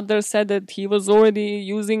 his mother said that he was already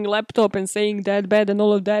using laptop and saying that bad and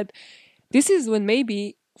all of that. This is when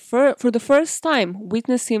maybe for the first time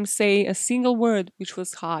witnessed him say a single word, which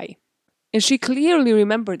was hi. And she clearly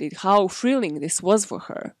remembered it, how thrilling this was for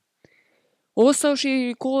her. Also, she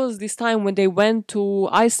recalls this time when they went to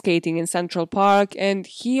ice skating in Central Park, and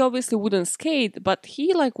he obviously wouldn't skate, but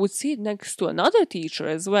he would sit next to another teacher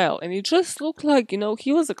as well, and it just looked like,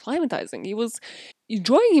 he was acclimatizing, he was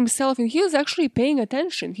enjoying himself, and he was actually paying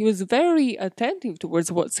attention. He was very attentive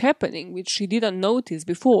towards what's happening, which she didn't notice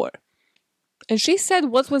before. And she said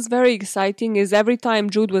what was very exciting is every time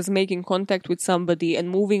Jude was making contact with somebody and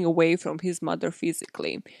moving away from his mother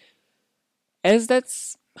physically, as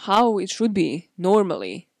that's how it should be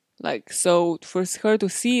normally. So for her to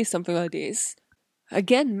see something like this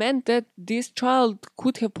again meant that this child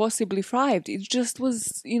could have possibly thrived. It just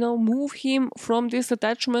was, move him from this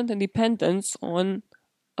attachment and dependence on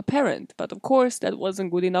a parent. But of course that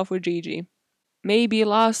wasn't good enough for Gigi. Maybe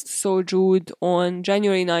last saw Jude on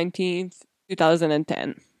January 19th,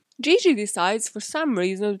 2010. Gigi decides for some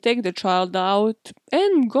reason to take the child out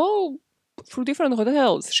and go through different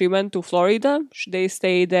hotels. She went to Florida. They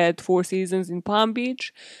stayed at Four Seasons in Palm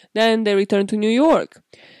Beach. Then they returned to New York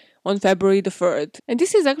on February the 3rd. And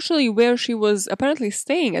this is actually where she was apparently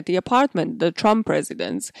staying, at the apartment, the Trump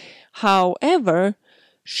residence. However,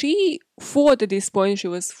 she thought at this point, she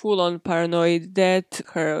was full on paranoid that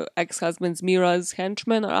her ex-husband's Mira's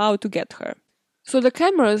henchmen are out to get her. So the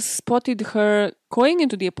cameras spotted her going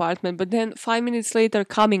into the apartment, but then 5 minutes later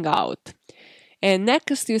coming out. And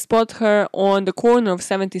next you spot her on the corner of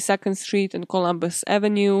 72nd Street and Columbus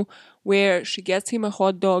Avenue, where she gets him a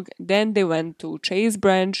hot dog. Then they went to Chase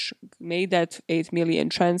Branch, made that $8 million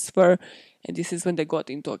transfer, and this is when they got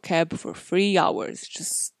into a cab for 3 hours,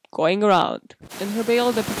 just going around. And her bail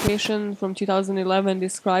application from 2011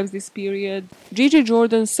 describes this period. Gigi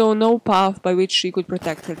Jordan saw no path by which she could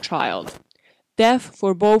protect her child. Death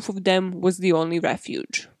for both of them was the only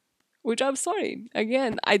refuge. Which I'm sorry.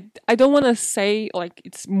 Again, I don't want to say like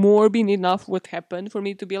it's more been enough what happened for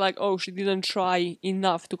me to be like, oh, she didn't try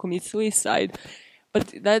enough to commit suicide.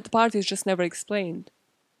 But that part is just never explained.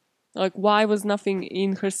 Like, why was nothing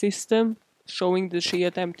in her system showing that she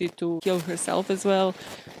attempted to kill herself as well?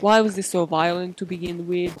 Why was this so violent to begin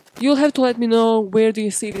with? You'll have to let me know, where do you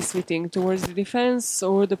see this fitting, towards the defense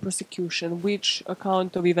or the prosecution? Which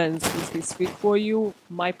account of events is this fit for you?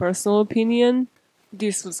 My personal opinion,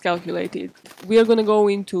 this was calculated. We are going to go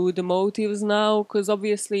into the motives now, because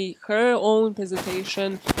obviously her own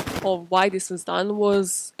presentation of why this was done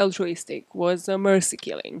was altruistic, was a mercy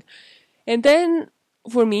killing. And then,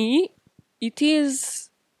 for me, it is,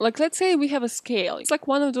 like, let's say we have a scale. It's like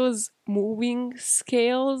one of those moving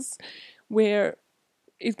scales where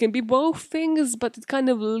it can be both things, but it kind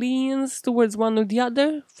of leans towards one or the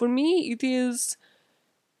other. For me, it is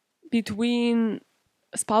between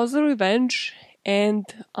spousal revenge and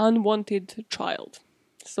unwanted child.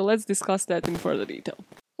 So let's discuss that in further detail.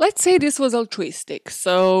 Let's say this was altruistic,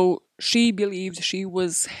 so she believed she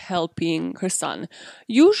was helping her son.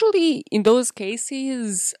 Usually in those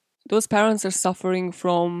cases, those parents are suffering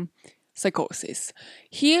from psychosis.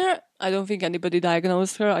 Here, I don't think anybody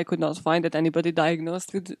diagnosed her. I could not find that anybody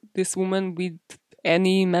diagnosed with this woman with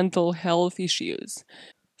any mental health issues.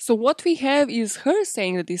 So what we have is her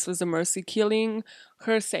saying that this was a mercy killing,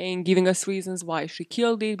 her saying, giving us reasons why she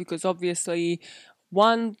killed it, because obviously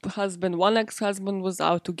one ex-husband was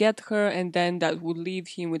out to get her, and then that would leave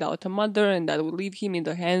him without a mother, and that would leave him in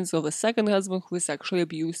the hands of a second husband who is sexually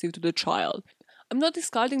abusive to the child. I'm not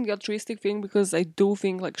discarding the altruistic thing, because I do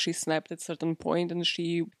think like she snapped at a certain point and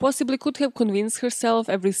she possibly could have convinced herself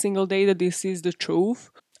every single day that this is the truth.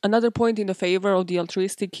 Another point in the favor of the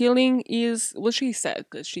altruistic killing is what she said,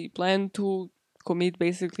 that she planned to commit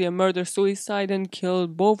basically a murder-suicide and kill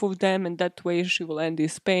both of them, and that way she will end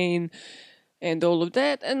this pain and all of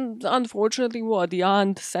that. And unfortunately, the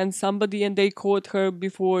aunt sent somebody and they caught her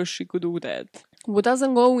before she could do that. What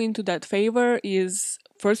doesn't go into that favor is,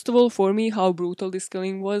 first of all, for me, how brutal this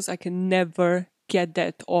killing was. I can never get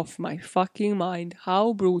that off my fucking mind,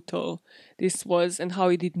 how brutal this was and how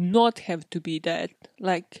it did not have to be that.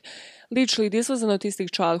 Like, literally, this was an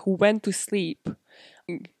autistic child who went to sleep.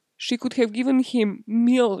 She could have given him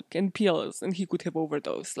milk and pills and he could have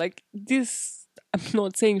overdosed. Like, this, I'm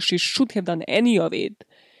not saying she should have done any of it,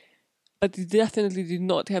 but it definitely did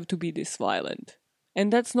not have to be this violent.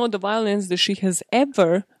 And that's not the violence that she has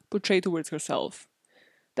ever portrayed towards herself.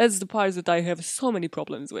 That's the part that I have so many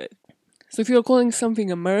problems with. So if you're calling something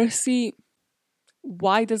a mercy,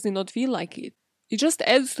 why does it not feel like it? It just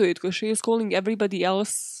adds to it, because she is calling everybody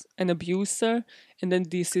else an abuser, and then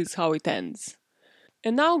this is how it ends.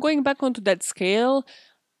 And now going back onto that scale,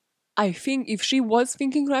 I think if she was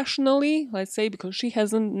thinking rationally, let's say because she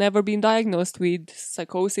hasn't never been diagnosed with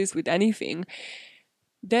psychosis, with anything,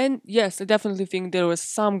 then yes, I definitely think there was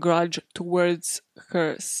some grudge towards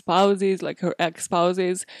her spouses, like her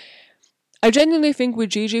ex-spouses. I genuinely think with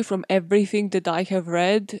Gigi, from everything that I have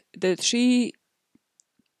read, that she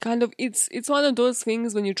kind of, it's one of those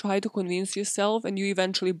things when you try to convince yourself and you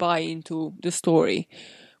eventually buy into the story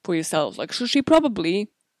for yourself. Like, so she probably,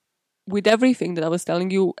 with everything that I was telling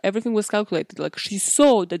you, everything was calculated. Like, she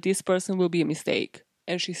saw that this person will be a mistake,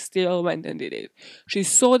 and she still went and did it. She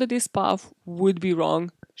saw that this path would be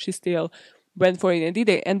wrong. She still went for it and did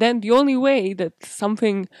it. And then the only way that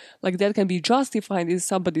something like that can be justified in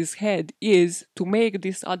somebody's head is to make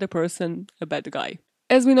this other person a bad guy.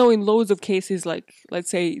 As we know in loads of cases, like, let's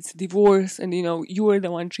say it's divorce and, you are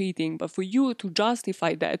the one cheating, but for you to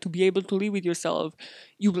justify that, to be able to live with yourself,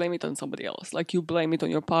 you blame it on somebody else. Like, you blame it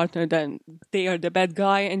on your partner, then they are the bad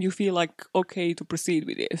guy and you feel like, okay, to proceed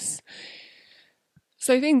with this.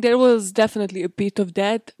 So I think there was definitely a bit of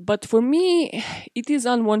that, but for me, it is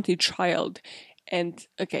unwanted child. And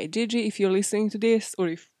okay, Gigi, if you're listening to this, or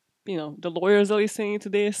if the lawyers are listening to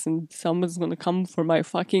this, and someone's gonna come for my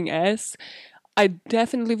fucking ass, I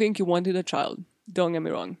definitely think you wanted a child. Don't get me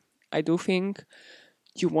wrong. I do think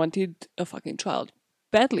you wanted a fucking child.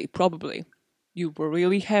 Badly, probably. You were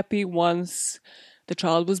really happy once the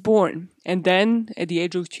child was born. And then, at the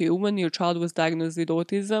age of 2, when your child was diagnosed with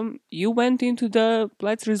autism, you went into the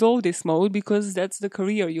let's resolve this mode because that's the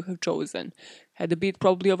career you have chosen. Had a bit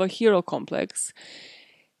probably of a hero complex.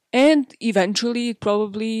 And eventually, it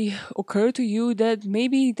probably occurred to you that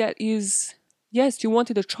maybe that is, yes, you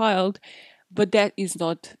wanted a child, but that is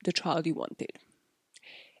not the child you wanted.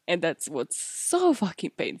 And that's what's so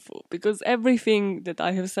fucking painful, because everything that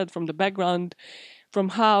I have said from the background, from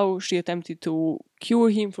how she attempted to cure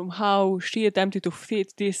him, from how she attempted to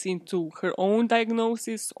fit this into her own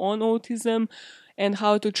diagnosis on autism, and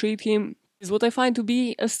how to treat him, is what I find to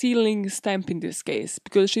be a sealing stamp in this case.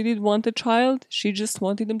 Because she did want a child, she just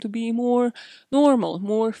wanted them to be more normal,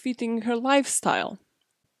 more fitting her lifestyle.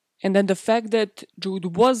 And then the fact that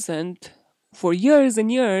Jude wasn't, for years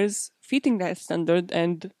and years, fitting that standard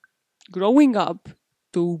and growing up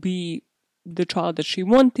to be the child that she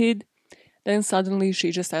wanted, then suddenly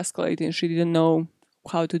she just escalated and she didn't know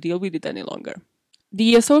how to deal with it any longer.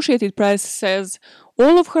 The Associated Press says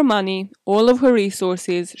all of her money, all of her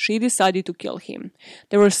resources, she decided to kill him.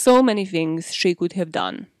 There were so many things she could have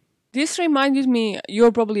done. This reminded me,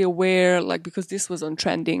 you're probably aware, because this was on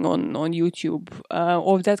trending on YouTube,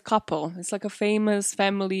 of that couple. It's like a famous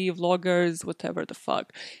family, vloggers, whatever the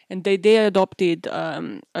fuck. And they adopted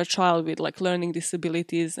a child with learning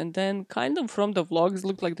disabilities, and then kind of from the vlogs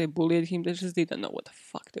looked like they bullied him. They just didn't know what the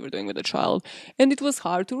fuck they were doing with the child. And it was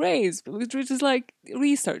hard to raise, which is like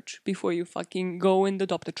research before you fucking go and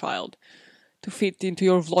adopt a child to fit into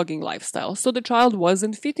your vlogging lifestyle. So the child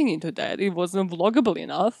wasn't fitting into that. It wasn't vloggable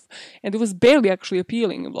enough, and it was barely actually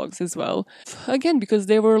appealing in vlogs as well. Again, because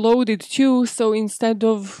they were loaded too, so instead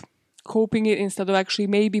of coping it, instead of actually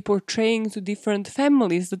maybe portraying to different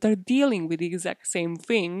families that are dealing with the exact same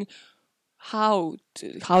thing, how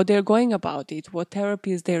they're going about it, what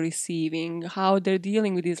therapies they're receiving, how they're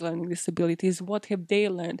dealing with these learning disabilities, what have they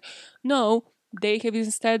learned. No, they have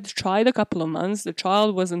instead tried a couple of months, the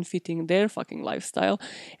child wasn't fitting their fucking lifestyle,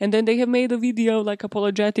 and then they have made a video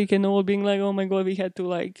apologetic and all, being like, oh my god, we had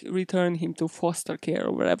to return him to foster care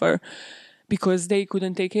or whatever because they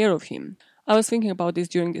couldn't take care of him. I was thinking about this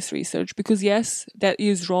during this research because yes, that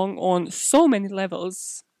is wrong on so many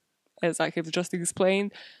levels, as I have just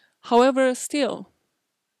explained. However, still,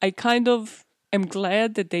 I kind of am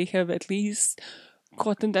glad that they have at least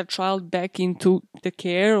gotten that child back into the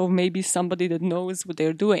care of maybe somebody that knows what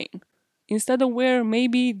they're doing. Instead of where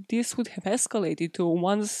maybe this would have escalated to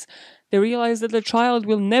once they realize that the child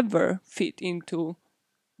will never fit into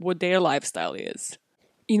what their lifestyle is.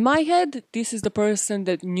 In my head, this is the person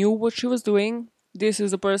that knew what she was doing. This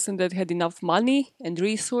is the person that had enough money and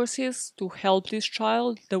resources to help this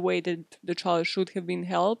child the way that the child should have been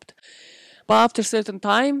helped. But after a certain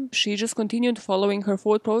time, she just continued following her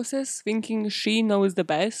thought process, thinking she knows the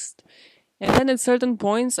best. And then at certain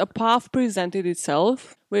points, a path presented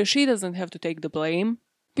itself where she doesn't have to take the blame,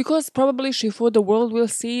 because probably she thought the world will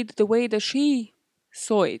see it the way that she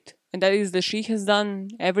saw it. And that is that she has done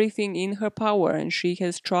everything in her power and she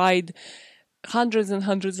has tried hundreds and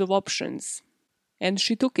hundreds of options. And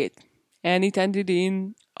she took it. And it ended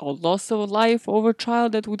in a loss of a life of a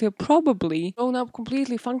child that would have probably grown up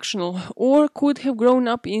completely functional, or could have grown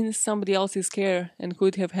up in somebody else's care and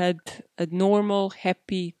could have had a normal,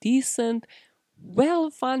 happy, decent,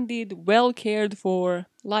 well-funded, well-cared for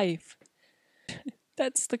life.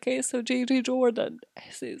 That's the case of Gigi Jordan.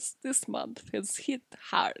 This month has hit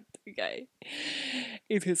hard, okay?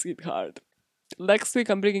 It has hit hard. Next week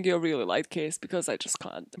I'm bringing you a really light case because I just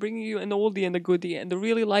can't. I'm bringing you an oldie and a goodie, and a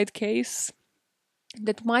really light case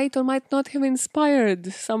that might or might not have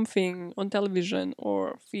inspired something on television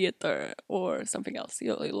or theater or something else.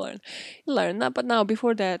 You'll learn. But now,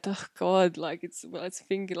 before that, oh god, let's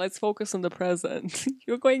focus on the present.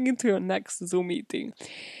 You're going into your next Zoom meeting.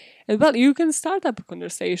 And well, you can start up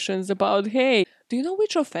conversations about, hey, do you know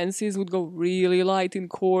which offenses would go really light in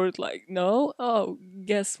court? No? Oh,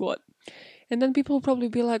 guess what? And then people will probably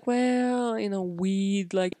be like, well,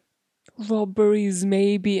 weed, robberies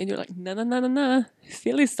maybe. And you're like, no,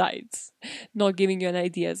 FILICIDES. Not giving you any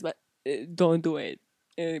ideas, but don't do it.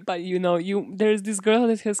 But there's this girl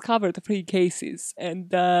that has covered 3 cases,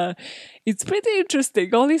 and it's pretty interesting.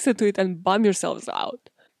 Go listen to it and bum yourselves out.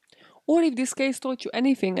 Or if this case taught you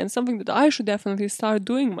anything, and something that I should definitely start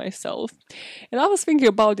doing myself. And I was thinking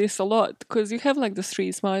about this a lot, because you have like the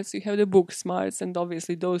street smarts, you have the book smarts, and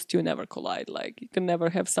obviously those two never collide. Like, you can never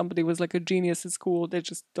have somebody who's like a genius at school. They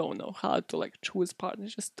just don't know how to like choose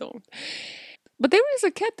partners, just don't. But there is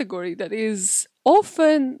a category that is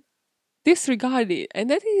often disregarded, and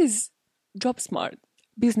that is job smart,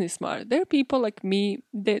 business smart. There are people like me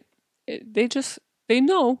that they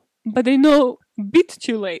know, but they know a bit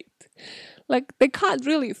too late. Like, they can't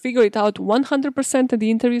really figure it out 100% at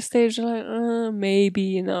the interview stage. Like,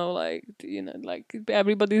 maybe, like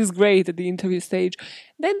everybody is great at the interview stage.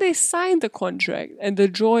 Then they sign the contract and they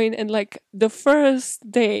join, and like the first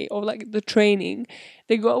day of like the training,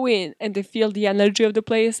 they go in and they feel the energy of the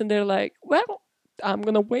place, and they're like, well, I'm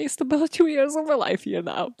gonna waste about 2 years of my life here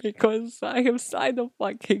now because I have signed a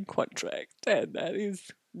fucking contract, and that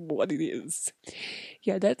is what it is.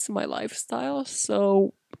 Yeah, that's my lifestyle.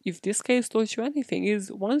 So if this case taught you anything, is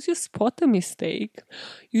once you spot a mistake,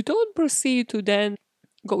 you don't proceed to then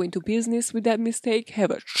go into business with that mistake,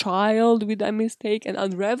 have a child with that mistake, and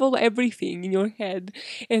unravel everything in your head,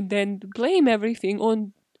 and then blame everything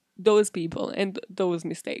on those people and those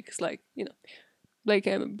mistakes. Like,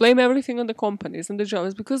 blame everything on the companies and the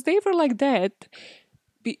jobs because they were like that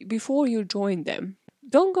before you joined them.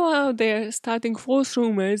 Don't go out there starting false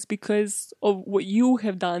rumors because of what you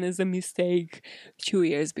have done as a mistake 2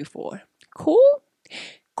 years before. Cool?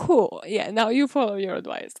 Cool. Yeah, now you follow your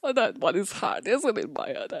advice. Oh, that one is hard, isn't it,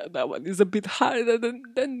 Maya? That one is a bit harder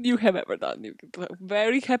than you have ever done. I'm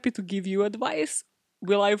very happy to give you advice.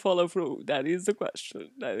 Will I follow through? That is the question.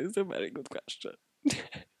 That is a very good question.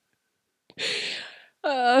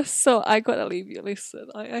 So I gotta leave you. Listen,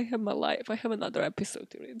 I have my life. I have another episode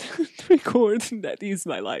to record. That is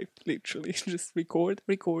my life, literally. Just record.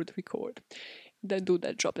 Then do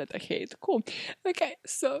that job that I hate. Cool. Okay,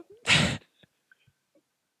 so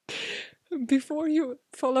before you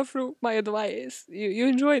follow through my advice, you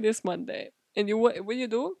enjoy this Monday, and what you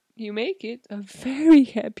do? You make it a very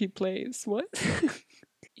happy place. What?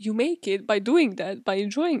 You make it by doing that, by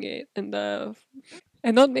enjoying it,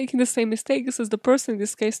 and not making the same mistakes as the person in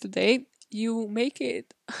this case today. You make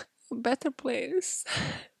it a better place.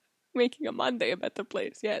 Making a Monday a better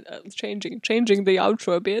place. Yeah, changing the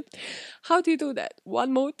outro a bit. How do you do that?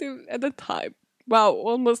 One motive at a time. Wow,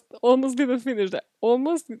 almost didn't finish that.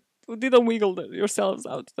 Almost didn't wiggle yourselves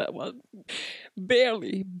out that one.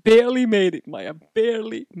 Barely made it, Maya.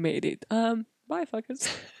 Barely made it. Bye, fuckers.